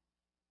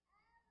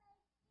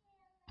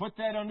 Put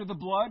that under the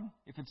blood,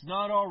 if it's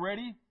not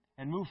already,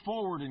 and move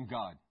forward in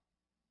God.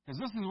 Because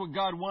this is what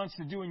God wants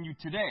to do in you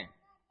today.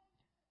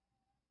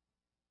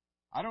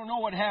 I don't know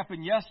what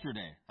happened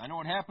yesterday. I know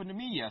what happened to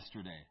me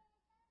yesterday.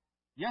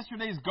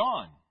 Yesterday's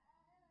gone.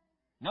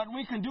 Nothing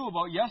we can do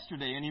about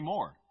yesterday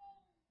anymore.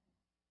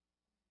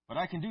 But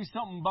I can do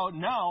something about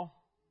now.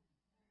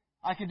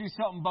 I can do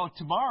something about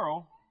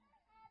tomorrow.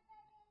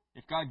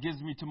 If God gives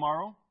me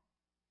tomorrow.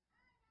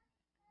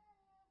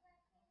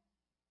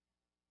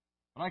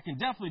 But I can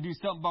definitely do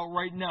something about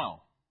right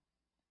now.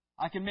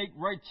 I can make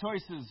right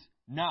choices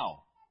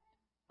now.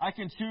 I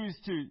can choose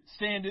to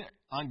stand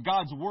on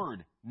God's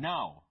Word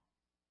now.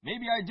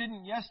 Maybe I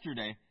didn't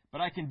yesterday, but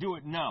I can do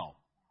it now.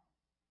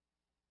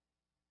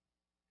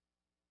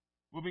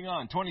 Moving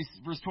on,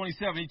 verse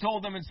 27. He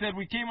told them and said,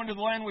 we came unto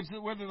the land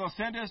whither thou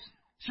sentest.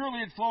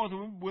 Surely it floweth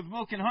with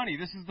milk and honey.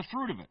 This is the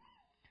fruit of it.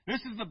 This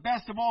is the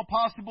best of all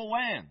possible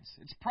lands.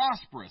 It's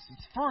prosperous.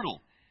 It's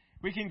fertile.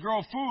 We can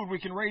grow food. We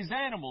can raise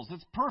animals.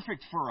 It's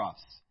perfect for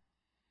us.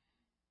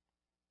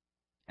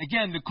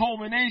 Again, the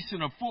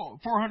culmination of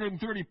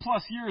 430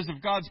 plus years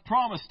of God's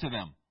promise to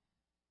them.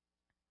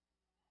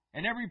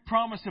 And every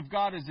promise of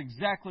God is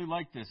exactly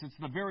like this. It's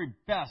the very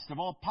best of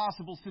all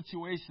possible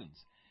situations.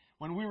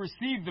 When we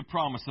receive the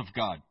promise of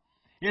God,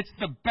 it's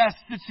the best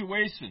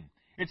situation.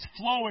 It's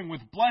flowing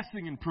with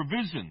blessing and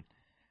provision,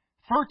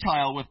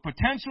 fertile with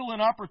potential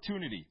and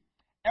opportunity.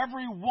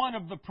 Every one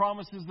of the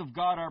promises of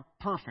God are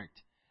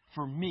perfect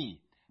for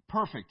me,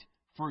 perfect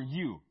for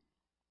you.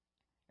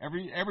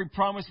 Every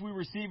promise we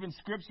receive in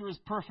Scripture is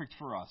perfect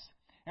for us.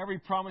 Every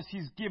promise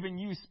He's given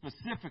you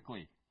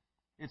specifically,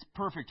 it's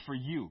perfect for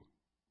you.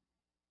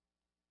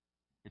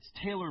 It's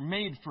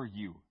tailor-made for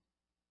you.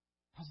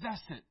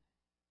 Possess it.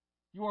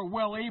 You are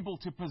well able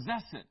to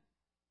possess it.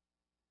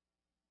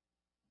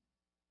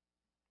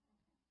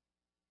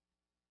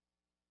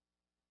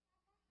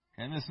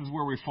 And this is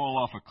where we fall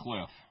off a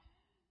cliff.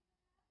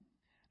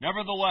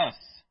 Nevertheless,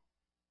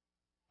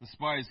 the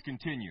spies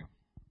continue.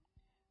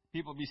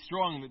 People be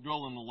strong that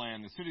dwell in the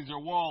land. The cities are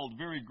walled,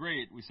 very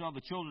great. We saw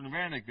the children of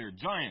Anak there,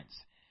 giants.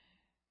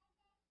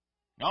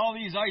 And all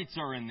these ites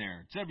are in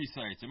there.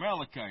 Jebusites,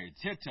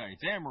 Amalekites,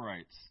 Hittites,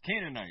 Amorites,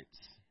 Canaanites.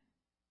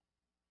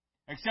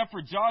 Except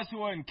for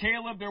Joshua and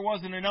Caleb, there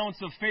wasn't an ounce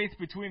of faith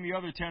between the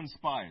other 10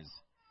 spies.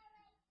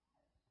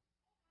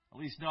 At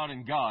least not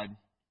in God.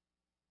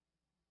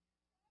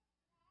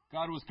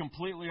 God was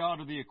completely out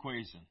of the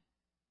equation.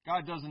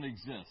 God doesn't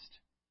exist.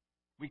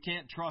 We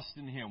can't trust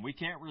in Him. We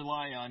can't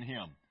rely on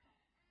Him.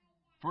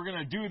 If we're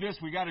going to do this,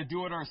 we got to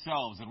do it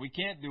ourselves, and we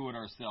can't do it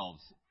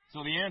ourselves.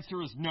 So the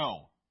answer is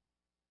no.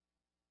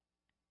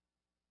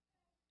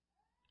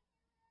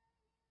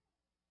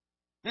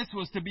 This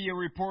was to be a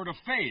report of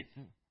faith,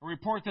 a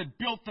report that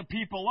built the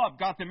people up,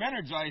 got them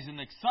energized and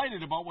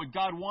excited about what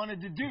God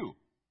wanted to do.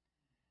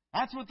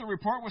 That's what the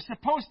report was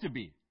supposed to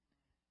be.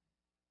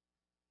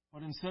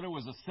 But instead it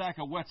was a sack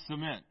of wet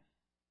cement,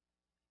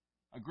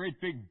 a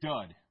great big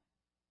dud.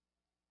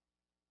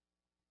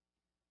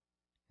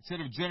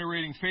 Instead of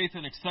generating faith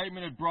and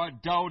excitement, it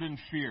brought doubt and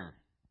fear.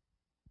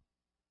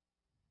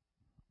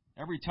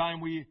 Every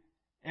time we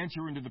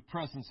enter into the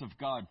presence of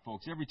God,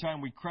 folks, every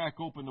time we crack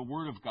open the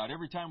Word of God,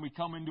 every time we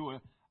come into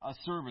a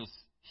service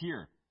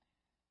here,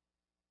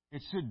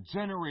 it should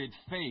generate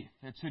faith.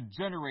 It should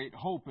generate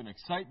hope and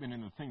excitement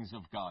in the things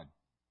of God.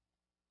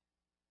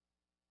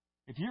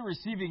 If you're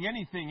receiving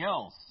anything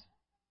else,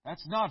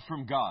 that's not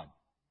from God.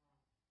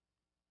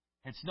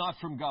 It's not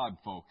from God,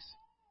 folks.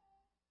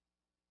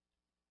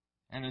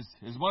 And as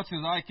much as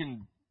I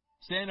can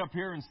stand up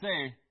here and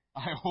say,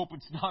 I hope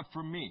it's not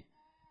from me.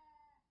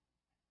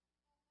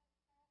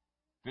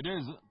 If it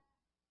is,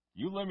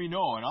 you let me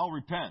know and I'll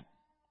repent.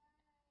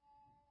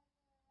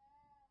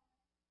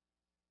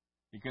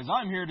 Because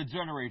I'm here to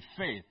generate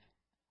faith.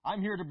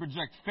 I'm here to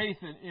project faith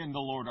in the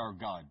Lord our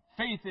God.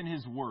 Faith in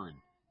His Word.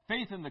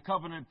 Faith in the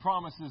covenant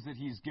promises that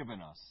He's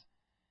given us.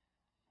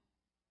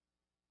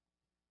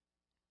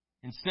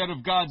 Instead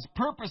of God's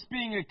purpose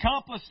being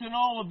accomplished in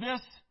all of this,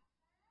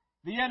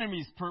 the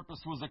enemy's purpose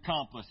was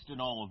accomplished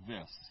in all of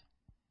this.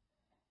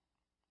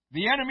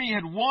 The enemy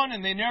had won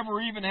and they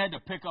never even had to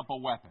pick up a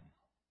weapon.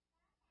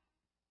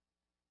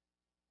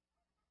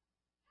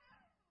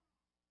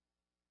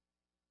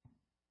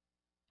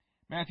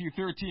 Matthew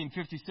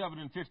 13:57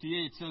 and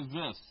 58 says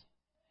this,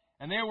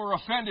 and they were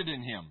offended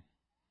in Him.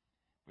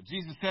 But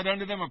Jesus said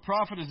unto them, a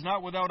prophet is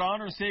not without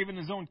honor, save in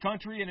his own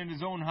country and in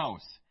his own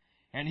house.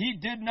 And He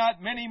did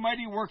not many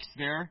mighty works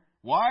there.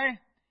 Why?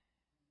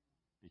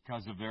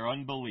 Because of their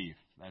unbelief.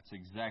 That's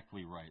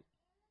exactly right.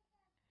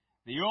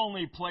 The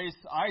only place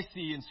I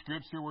see in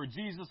Scripture where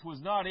Jesus was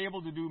not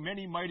able to do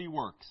many mighty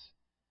works.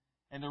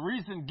 And the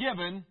reason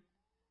given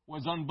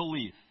was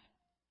unbelief.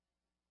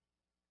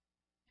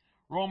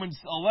 Romans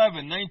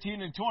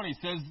 11:19 and 20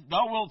 says,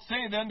 thou wilt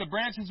say then, the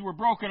branches were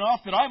broken off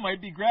that I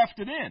might be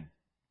grafted in.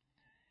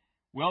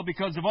 Well,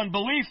 because of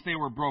unbelief they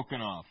were broken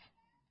off.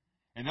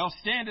 And thou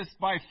standest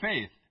by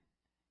faith.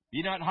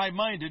 Be not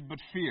high-minded, but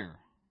fear.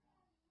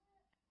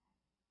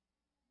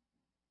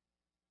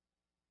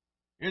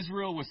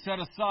 Israel was set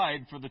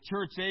aside for the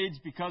church age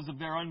because of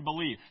their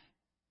unbelief.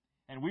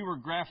 And we were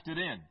grafted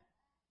in.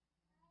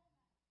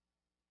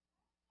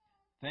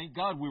 Thank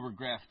God we were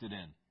grafted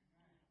in.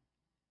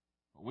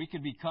 But we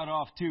could be cut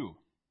off too.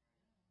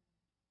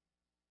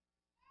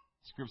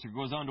 Scripture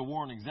goes on to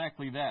warn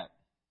exactly that.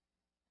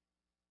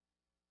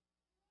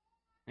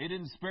 They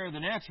didn't spare the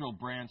natural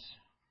branch.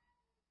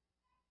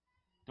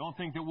 Don't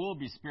think that we'll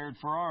be spared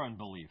for our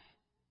unbelief.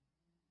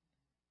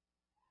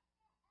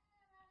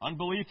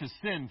 Unbelief is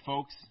sin,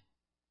 folks.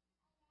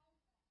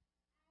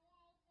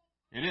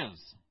 It is.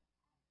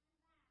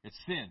 It's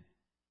sin.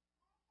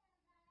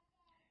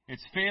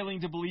 It's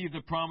failing to believe the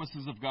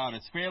promises of God.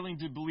 It's failing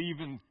to believe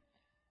in...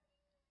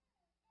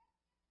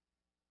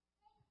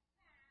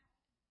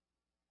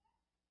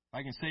 If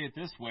I can say it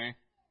this way,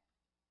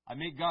 I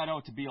make God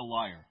out to be a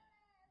liar.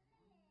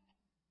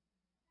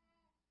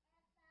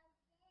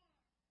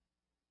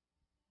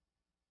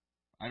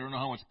 I don't know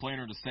how much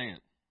plainer to say it.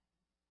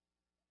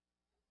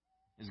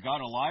 Is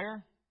God a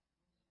liar?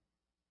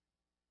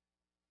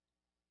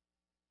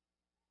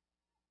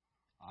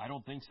 I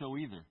don't think so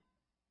either.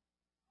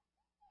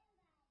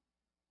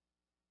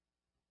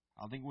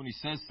 I think when He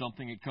says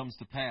something, it comes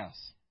to pass.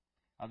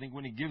 I think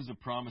when He gives a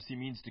promise, He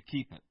means to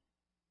keep it.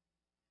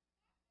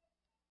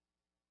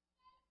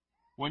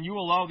 When you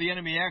allow the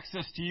enemy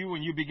access to you,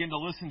 when you begin to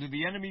listen to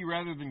the enemy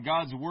rather than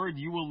God's word,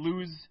 you will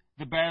lose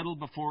the battle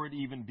before it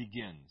even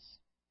begins.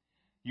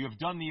 You have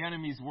done the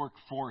enemy's work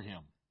for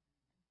him.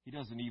 He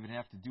doesn't even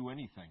have to do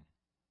anything.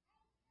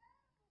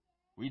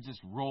 We just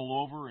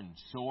roll over and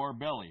sow our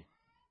belly.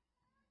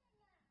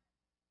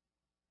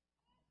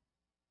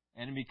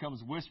 Enemy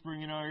comes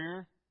whispering in our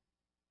ear.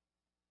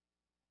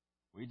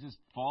 We just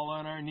fall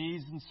on our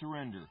knees and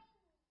surrender.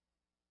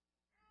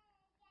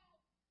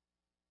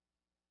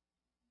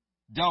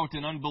 Doubt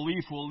and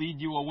unbelief will lead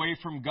you away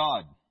from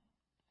God.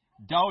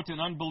 Doubt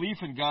and unbelief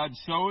in God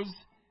shows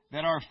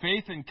that our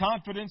faith and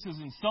confidence is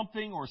in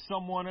something or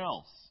someone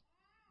else,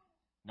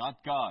 not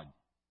God.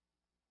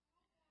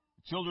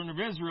 The children of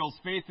Israel's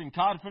faith and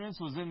confidence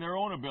was in their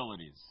own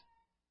abilities.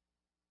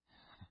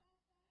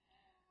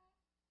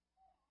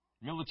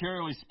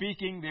 Militarily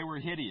speaking, they were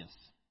hideous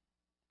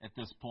at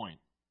this point.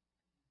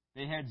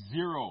 They had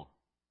zero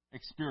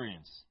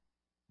experience.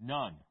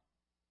 None.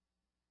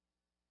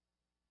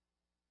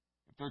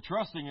 If they're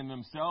trusting in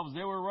themselves,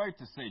 they were right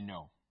to say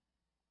no.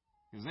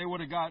 Because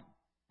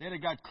they'd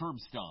have got curb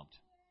stomped.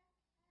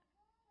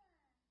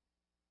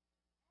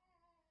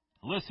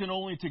 Listen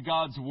only to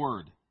God's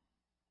word.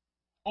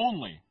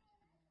 Only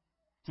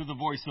to the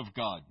voice of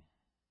God.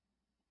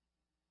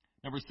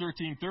 Numbers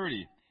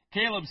 13:30.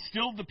 Caleb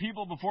stilled the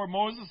people before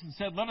Moses and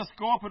said, "Let us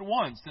go up at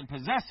once and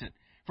possess it,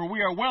 for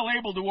we are well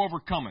able to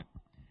overcome it."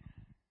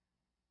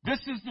 This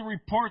is the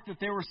report that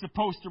they were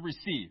supposed to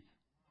receive.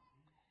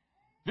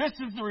 This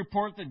is the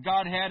report that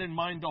God had in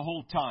mind the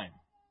whole time.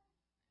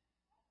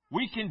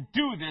 We can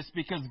do this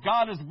because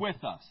God is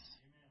with us.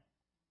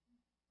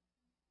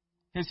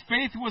 His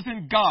faith was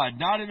in God,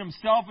 not in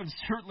himself, and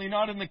certainly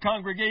not in the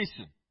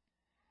congregation.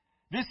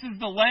 This is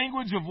the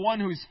language of one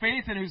whose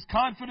faith and whose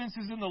confidence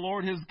is in the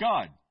Lord his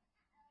God.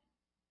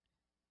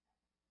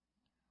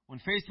 When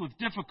faced with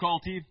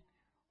difficulty,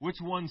 which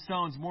one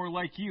sounds more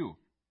like you?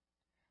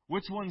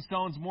 Which one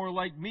sounds more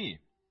like me?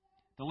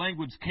 The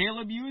language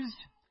Caleb used,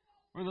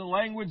 or the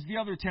language the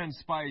other 10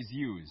 spies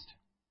used?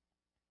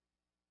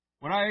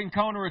 When I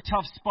encounter a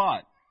tough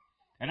spot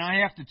and I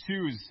have to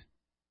choose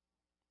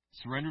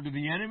surrender to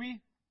the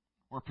enemy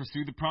or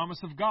pursue the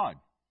promise of God,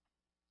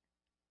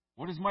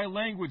 what does my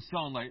language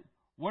sound like?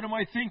 What am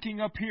I thinking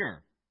up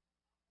here?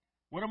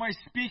 What am I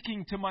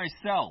speaking to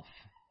myself?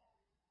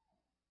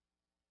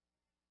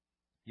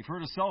 You've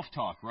heard of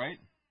self-talk, right?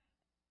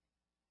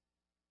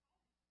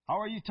 How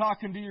are you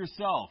talking to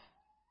yourself?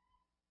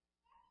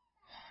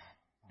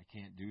 I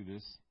can't do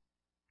this.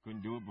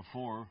 Couldn't do it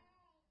before.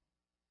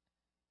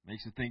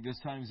 Makes you think this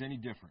time's any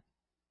different.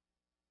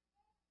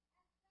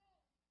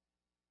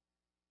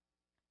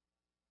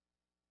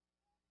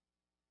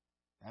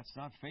 That's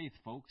not faith,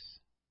 folks.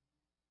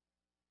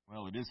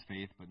 Well, it is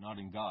faith, but not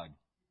in God.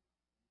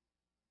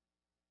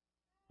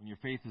 When your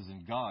faith is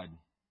in God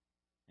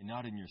and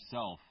not in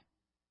yourself,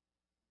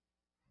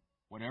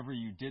 whatever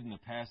you did in the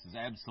past is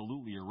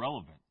absolutely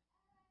irrelevant.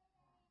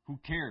 Who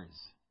cares?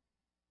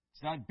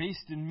 It's not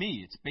based in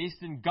me. It's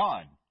based in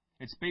God.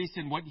 It's based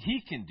in what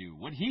He can do,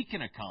 what He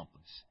can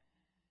accomplish.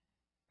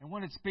 And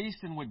when it's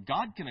based in what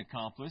God can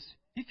accomplish,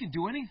 He can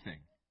do anything.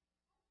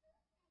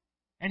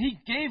 And He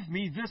gave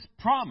me this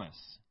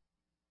promise.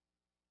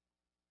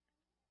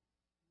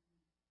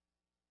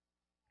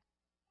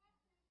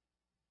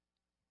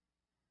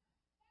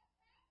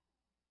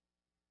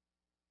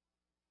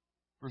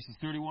 Verses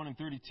 31 and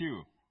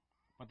 32.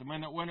 But the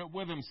men that went up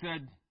with him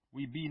said,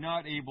 "We be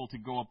not able to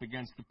go up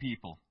against the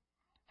people,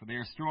 for they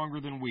are stronger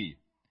than we."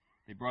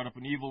 They brought up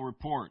an evil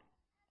report.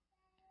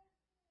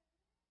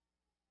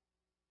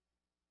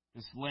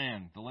 This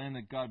land, the land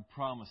that God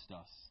promised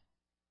us,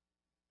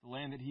 the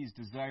land that He's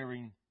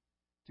desiring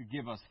to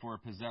give us for a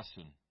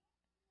possession,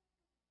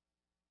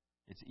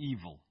 it's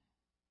evil.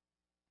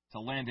 It's a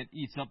land that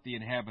eats up the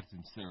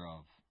inhabitants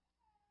thereof.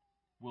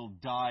 will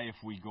die if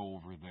we go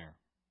over there.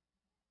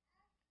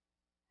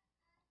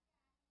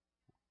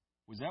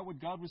 Was that what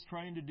God was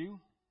trying to do?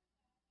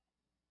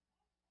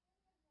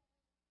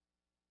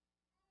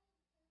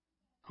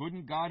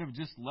 Couldn't God have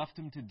just left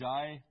him to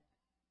die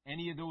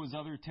any of those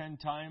other 10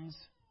 times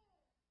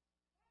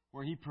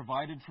where he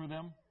provided for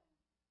them?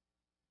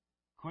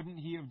 Couldn't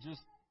he have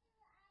just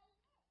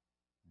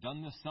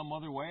done this some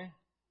other way?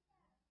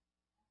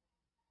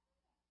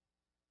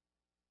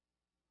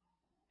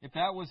 If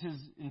that was his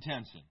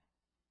intention,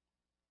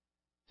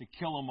 to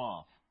kill him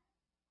off.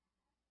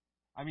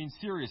 I mean,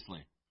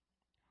 seriously,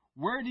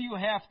 where do you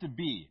have to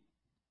be?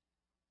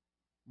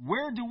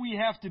 Where do we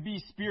have to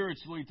be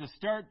spiritually to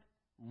start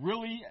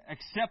really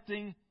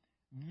accepting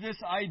this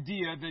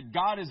idea that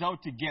God is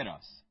out to get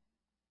us?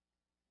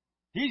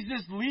 He's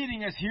just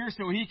leading us here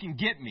so he can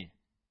get me.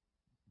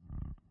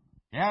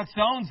 Yeah, it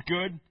sounds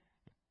good.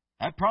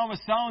 That promise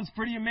sounds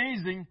pretty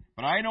amazing,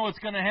 but I know it's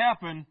going to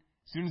happen.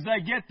 As soon as I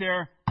get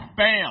there,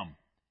 bam!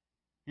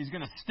 He's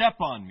going to step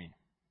on me.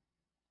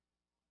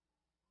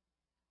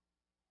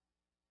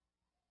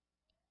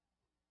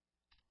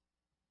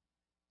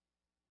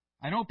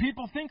 I know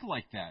people think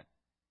like that.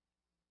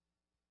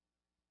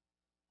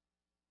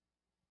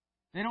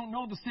 They don't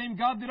know the same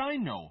God that I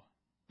know.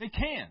 They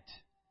can't.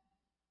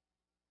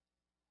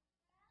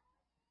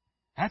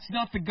 That's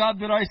not the God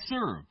that I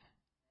serve.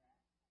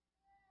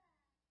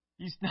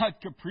 He's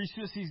not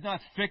capricious. He's not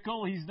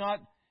fickle. He's not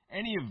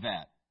any of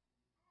that.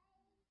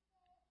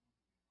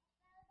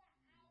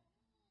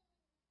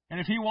 And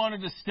if he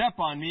wanted to step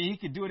on me, he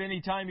could do it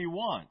any time he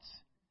wants.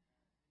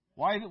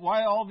 Why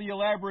all the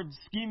elaborate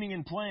scheming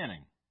and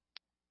planning?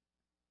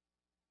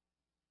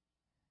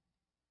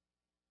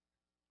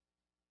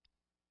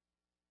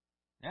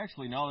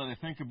 Actually, now that I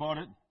think about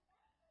it,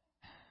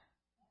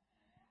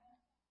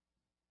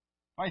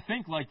 if I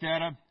think like that,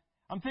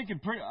 I'm thinking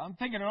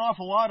an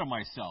awful lot of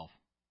myself.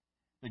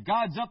 That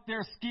God's up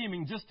there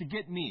scheming just to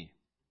get me,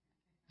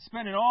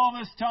 spending all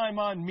this time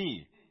on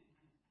me.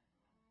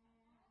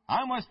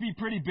 I must be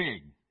pretty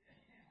big.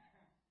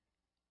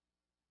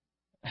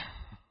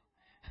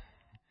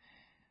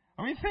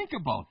 I mean, think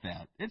about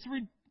that.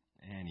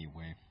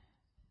 Anyway.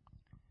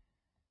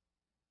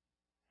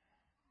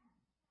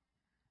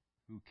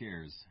 Who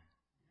cares?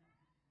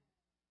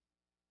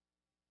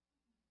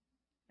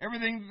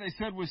 Everything that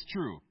they said was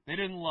true. They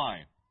didn't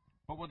lie.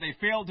 But what they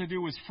failed to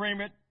do was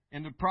frame it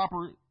in the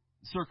proper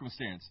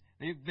circumstance.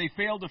 They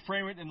failed to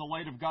frame it in the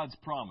light of God's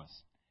promise.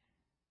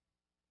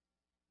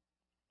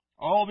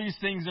 All these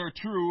things are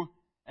true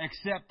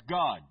except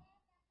God.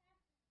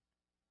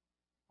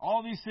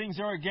 All these things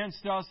are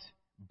against us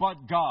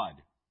but God.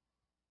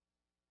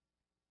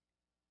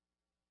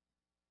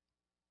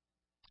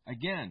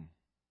 Again,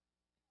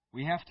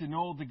 we have to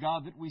know the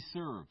God that we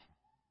serve.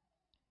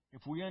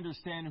 If we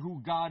understand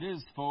who God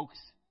is, folks,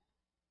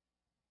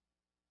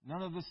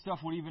 none of this stuff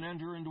would even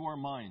enter into our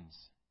minds.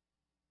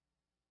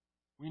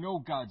 We know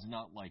God's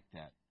not like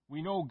that.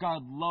 We know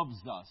God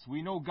loves us.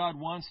 We know God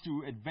wants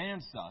to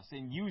advance us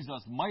and use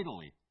us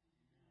mightily.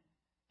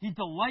 He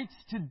delights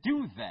to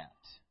do that.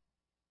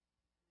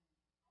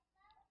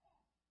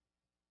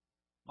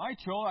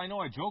 I know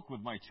I joke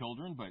with my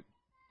children, but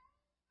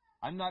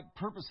I'm not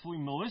purposefully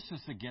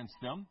malicious against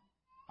them.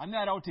 I'm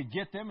not out to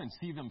get them and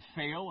see them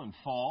fail and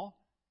fall.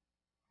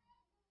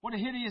 What a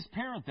hideous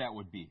parent that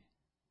would be.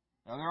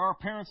 Now, there are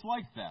parents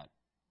like that.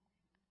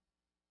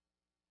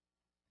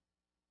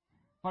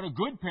 But a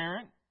good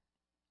parent,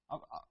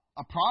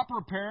 a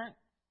proper parent,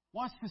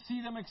 wants to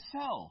see them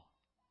excel.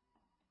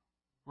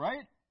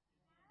 Right?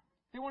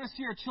 They want to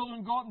see our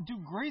children go out and do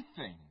great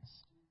things.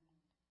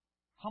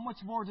 How much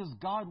more does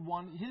God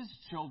want His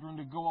children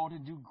to go out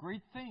and do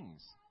great things?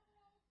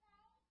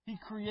 He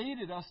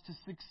created us to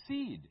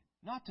succeed,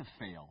 not to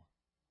fail.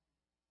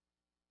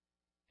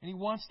 And He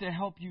wants to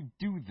help you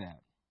do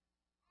that.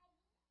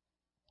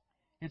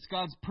 It's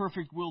God's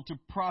perfect will to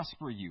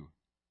prosper you,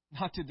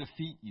 not to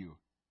defeat you.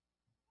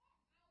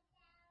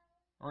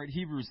 All right,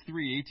 Hebrews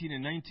 3:18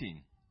 and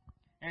 19.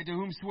 And to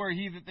whom swore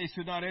He that they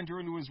should not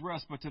enter into His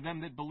rest, but to them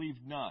that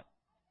believed not.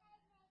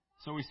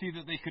 So we see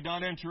that they could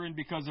not enter in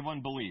because of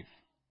unbelief.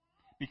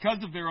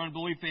 Because of their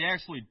unbelief, they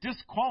actually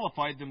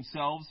disqualified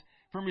themselves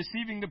from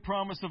receiving the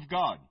promise of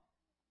God.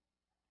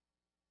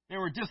 They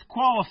were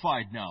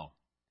disqualified now.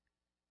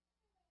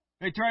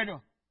 They tried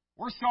to,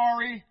 we're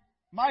sorry,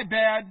 my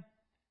bad,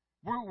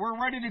 we're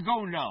ready to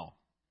go now.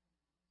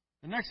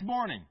 The next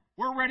morning,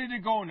 we're ready to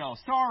go now,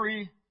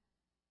 sorry.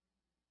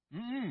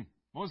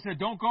 Moses said,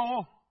 don't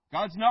go,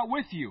 God's not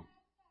with you.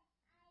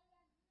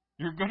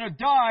 You're going to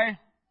die.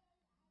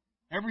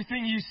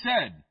 Everything you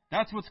said,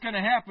 that's what's going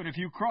to happen if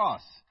you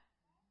cross.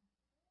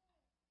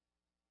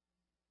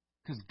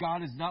 Because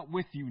God is not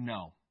with you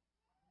now.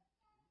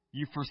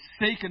 You've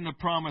forsaken the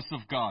promise of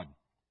God.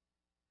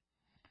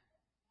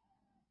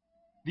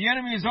 The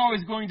enemy is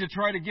always going to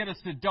try to get us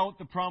to doubt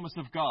the promise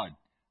of God.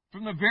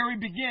 From the very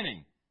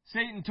beginning,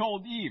 Satan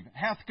told Eve,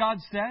 hath God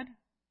said?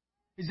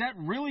 Is that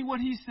really what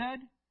he said?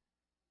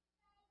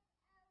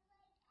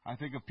 I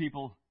think of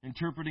people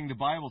interpreting the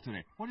Bible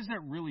today. What does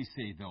that really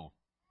say, though?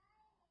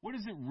 what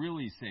does it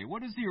really say?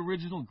 What does the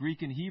original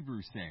Greek and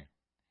Hebrew say?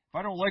 If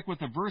I don't like what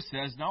the verse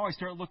says, now I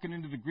start looking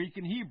into the Greek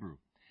and Hebrew.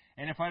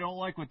 And if I don't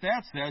like what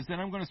that says, then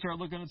I'm going to start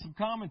looking at some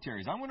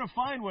commentaries. I'm going to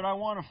find what I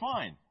want to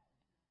find.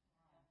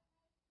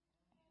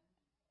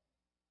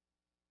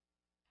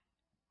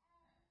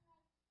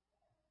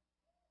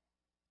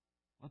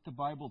 Let the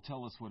Bible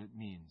tell us what it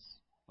means.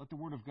 Let the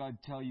Word of God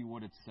tell you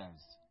what it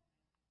says.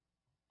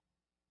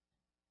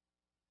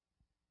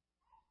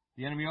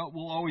 The enemy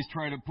will always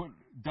try to put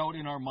doubt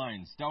in our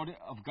minds, doubt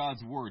of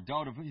God's Word,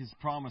 doubt of His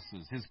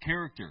promises, His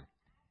character,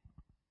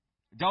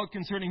 doubt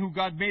concerning who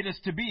God made us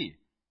to be.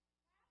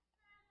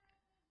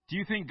 Do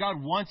you think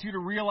God wants you to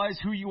realize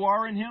who you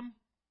are in Him?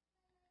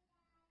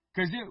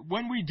 Because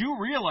when we do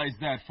realize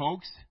that,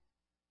 folks,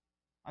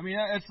 I mean,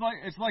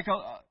 it's like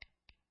a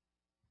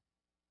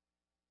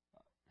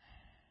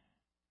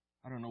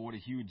I don't know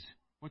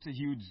what's a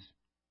huge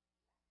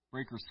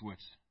breaker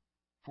switch?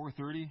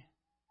 430?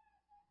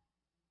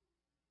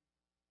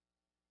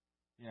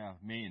 Yeah,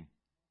 Maine.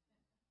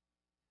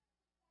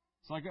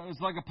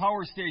 It's like a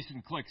power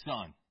station clicks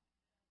on.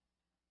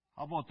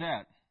 How about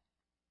that?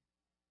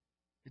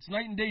 It's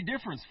night and day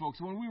difference,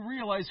 folks, when we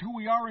realize who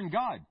we are in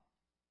God.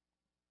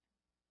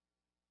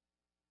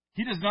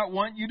 He does not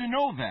want you to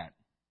know that.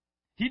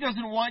 He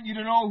doesn't want you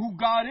to know who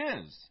God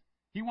is.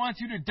 He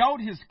wants you to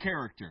doubt His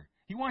character.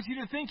 He wants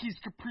you to think He's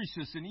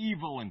capricious and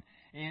evil and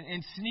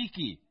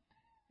sneaky.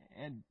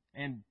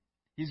 And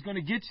He's going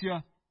to get you.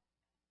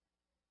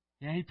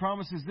 Yeah, He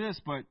promises this,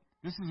 but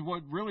this is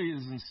what really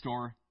is in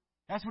store.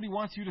 That's what He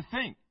wants you to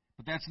think.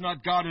 But that's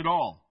not God at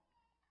all.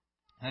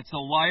 That's a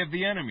lie of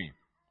the enemy.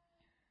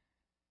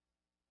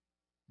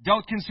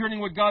 Doubt concerning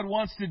what God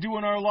wants to do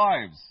in our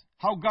lives.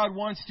 How God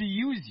wants to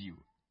use you.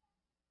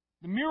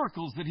 The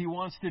miracles that He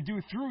wants to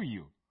do through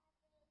you.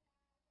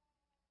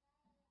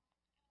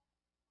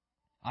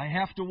 I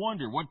have to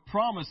wonder, what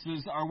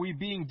promises are we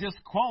being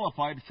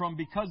disqualified from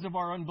because of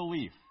our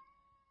unbelief?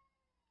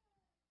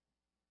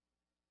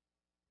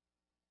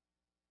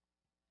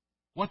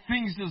 What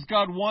things does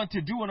God want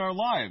to do in our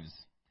lives,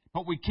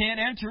 but we can't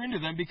enter into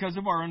them because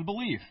of our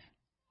unbelief?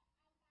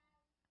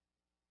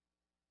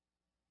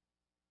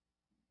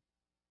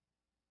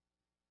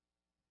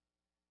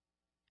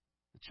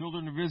 The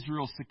children of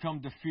Israel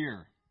succumbed to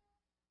fear.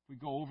 If we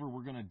go over,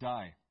 we're going to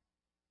die.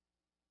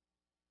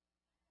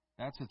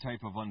 That's a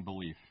type of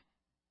unbelief.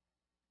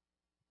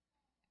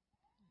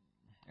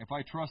 If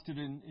I trusted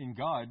in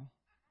God,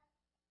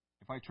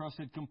 if I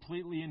trusted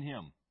completely in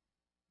Him,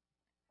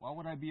 why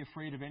would I be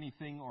afraid of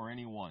anything or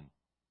anyone?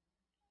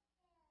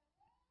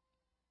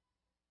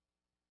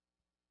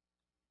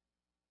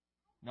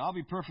 Now, I'll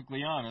be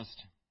perfectly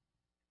honest.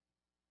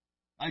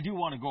 I do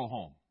want to go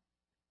home.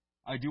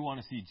 I do want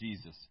to see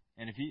Jesus.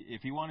 And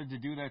if he wanted to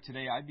do that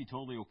today, I'd be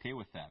totally okay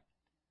with that.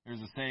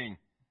 There's a saying,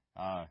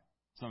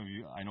 some of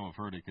you, I know, have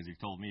heard it because you've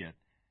told me it.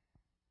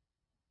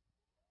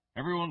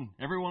 Everyone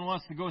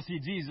wants to go see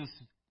Jesus,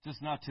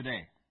 just not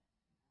today.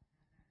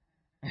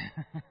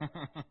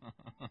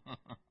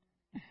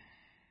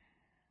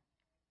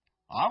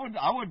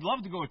 I would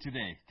love to go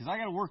today because I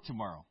got to work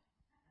tomorrow.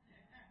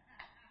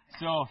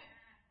 So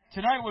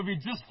tonight would be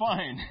just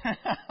fine.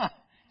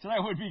 Tonight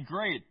would be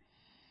great.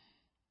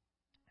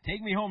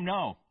 Take me home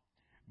now.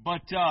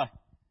 But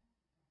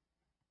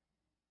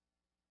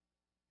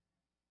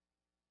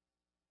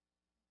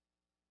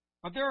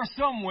there are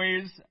some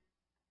ways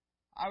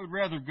I would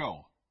rather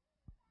go.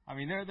 I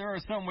mean, there are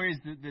some ways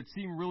that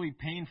seem really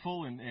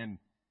painful, and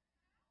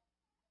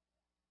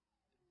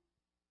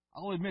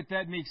I'll admit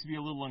that makes me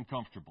a little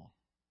uncomfortable.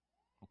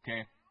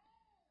 Okay?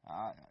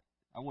 I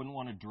wouldn't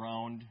want to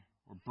drown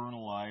or burn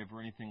alive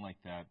or anything like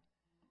that.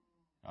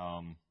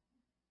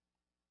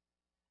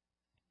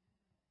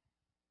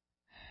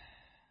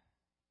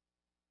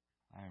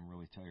 I am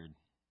really tired.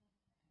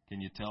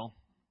 Can you tell?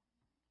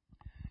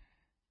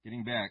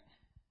 Getting back.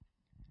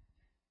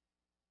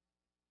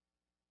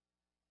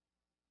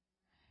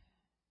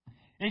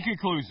 In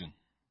conclusion,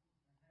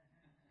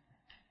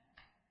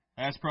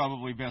 that's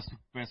probably best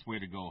way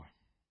to go.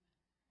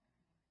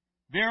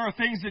 There are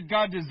things that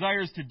God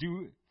desires to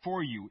do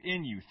for you,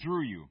 in you,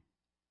 through you.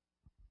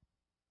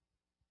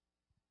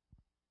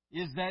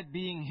 Is that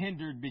being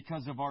hindered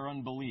because of our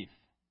unbelief?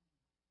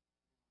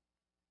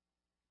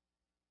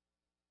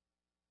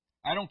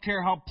 I don't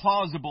care how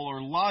plausible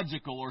or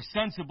logical or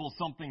sensible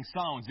something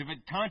sounds. If it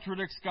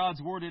contradicts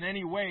God's Word in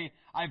any way,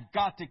 I've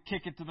got to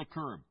kick it to the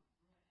curb.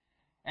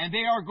 And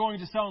they are going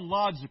to sound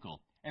logical.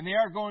 And they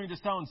are going to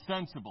sound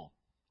sensible.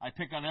 I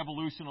pick on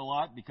evolution a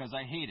lot because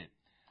I hate it.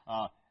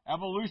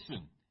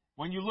 Evolution,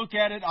 when you look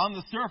at it on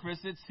the surface,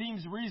 it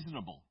seems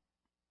reasonable.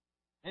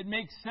 It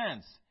makes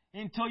sense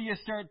until you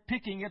start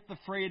picking at the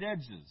frayed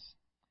edges.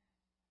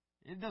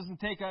 It doesn't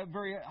take a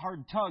very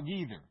hard tug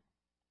either.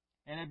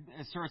 And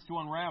it starts to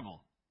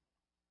unravel.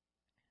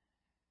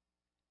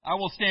 I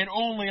will stand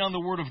only on the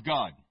Word of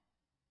God.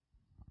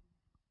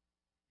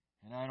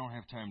 And I don't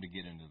have time to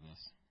get into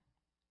this.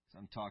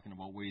 I'm talking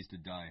about ways to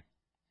die.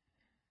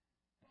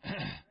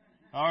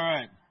 All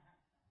right.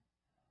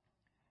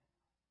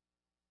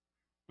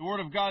 The Word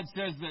of God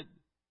says that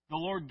the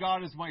Lord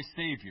God is my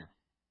Savior.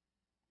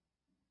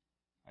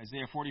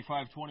 Isaiah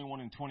 45,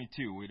 21 and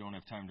 22. We don't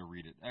have time to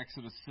read it.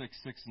 Exodus 6,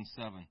 6 and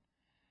 7.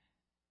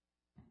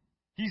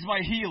 He's my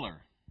healer.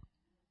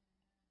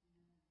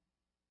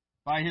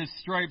 By His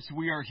stripes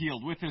we are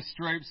healed. With His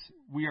stripes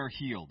we are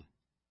healed.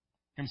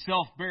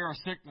 Himself bare our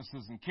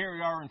sicknesses and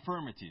carry our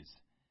infirmities.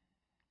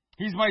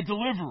 He's my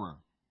deliverer.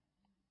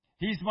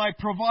 He's my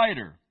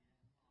provider.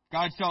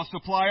 God shall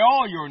supply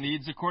all your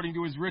needs according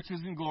to His riches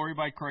and glory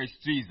by Christ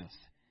Jesus.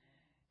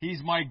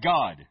 He's my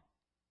God.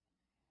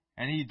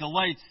 And He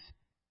delights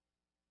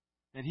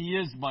that He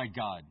is my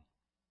God.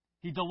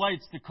 He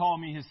delights to call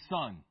me His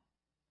Son.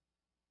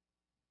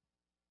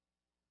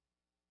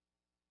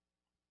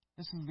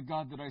 This is the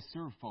God that I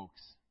serve,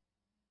 folks.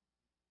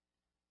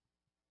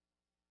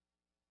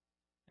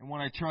 And when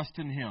I trust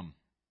in Him,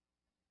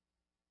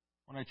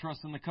 when I trust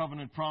in the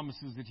covenant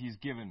promises that He's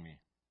given me,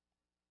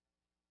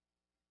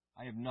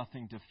 I have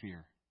nothing to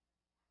fear.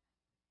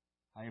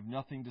 I have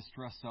nothing to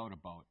stress out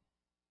about.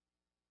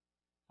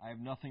 I have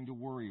nothing to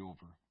worry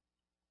over.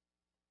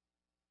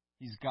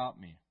 He's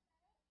got me.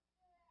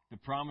 The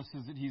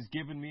promises that He's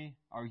given me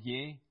are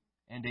yea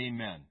and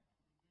amen.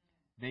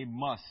 They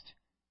must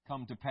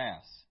come to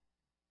pass.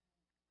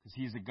 Because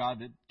He's a God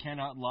that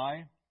cannot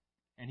lie,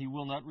 and He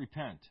will not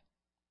repent.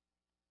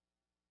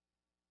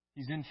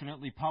 He's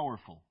infinitely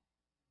powerful.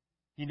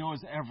 He knows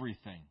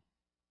everything.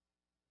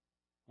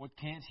 What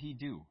can't He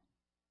do?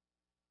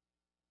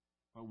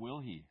 But will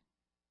He?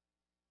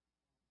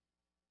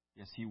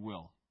 Yes, He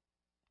will.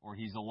 Or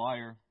He's a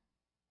liar.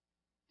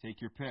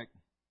 Take your pick.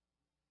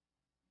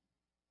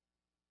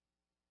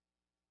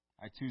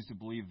 I choose to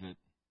believe that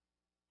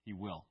He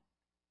will.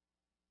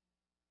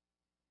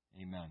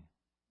 Amen.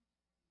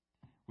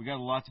 We got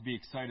a lot to be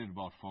excited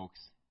about, folks.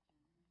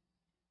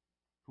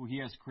 Who He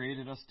has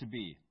created us to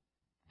be.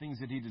 Things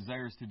that He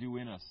desires to do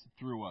in us,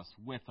 through us,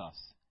 with us.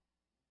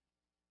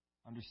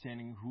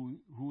 Understanding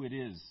who it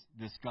is,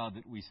 this God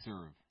that we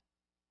serve.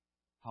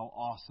 How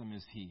awesome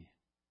is He.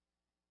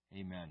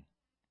 Amen.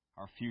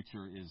 Our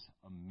future is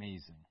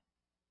amazing.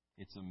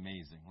 It's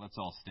amazing. Let's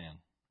all stand.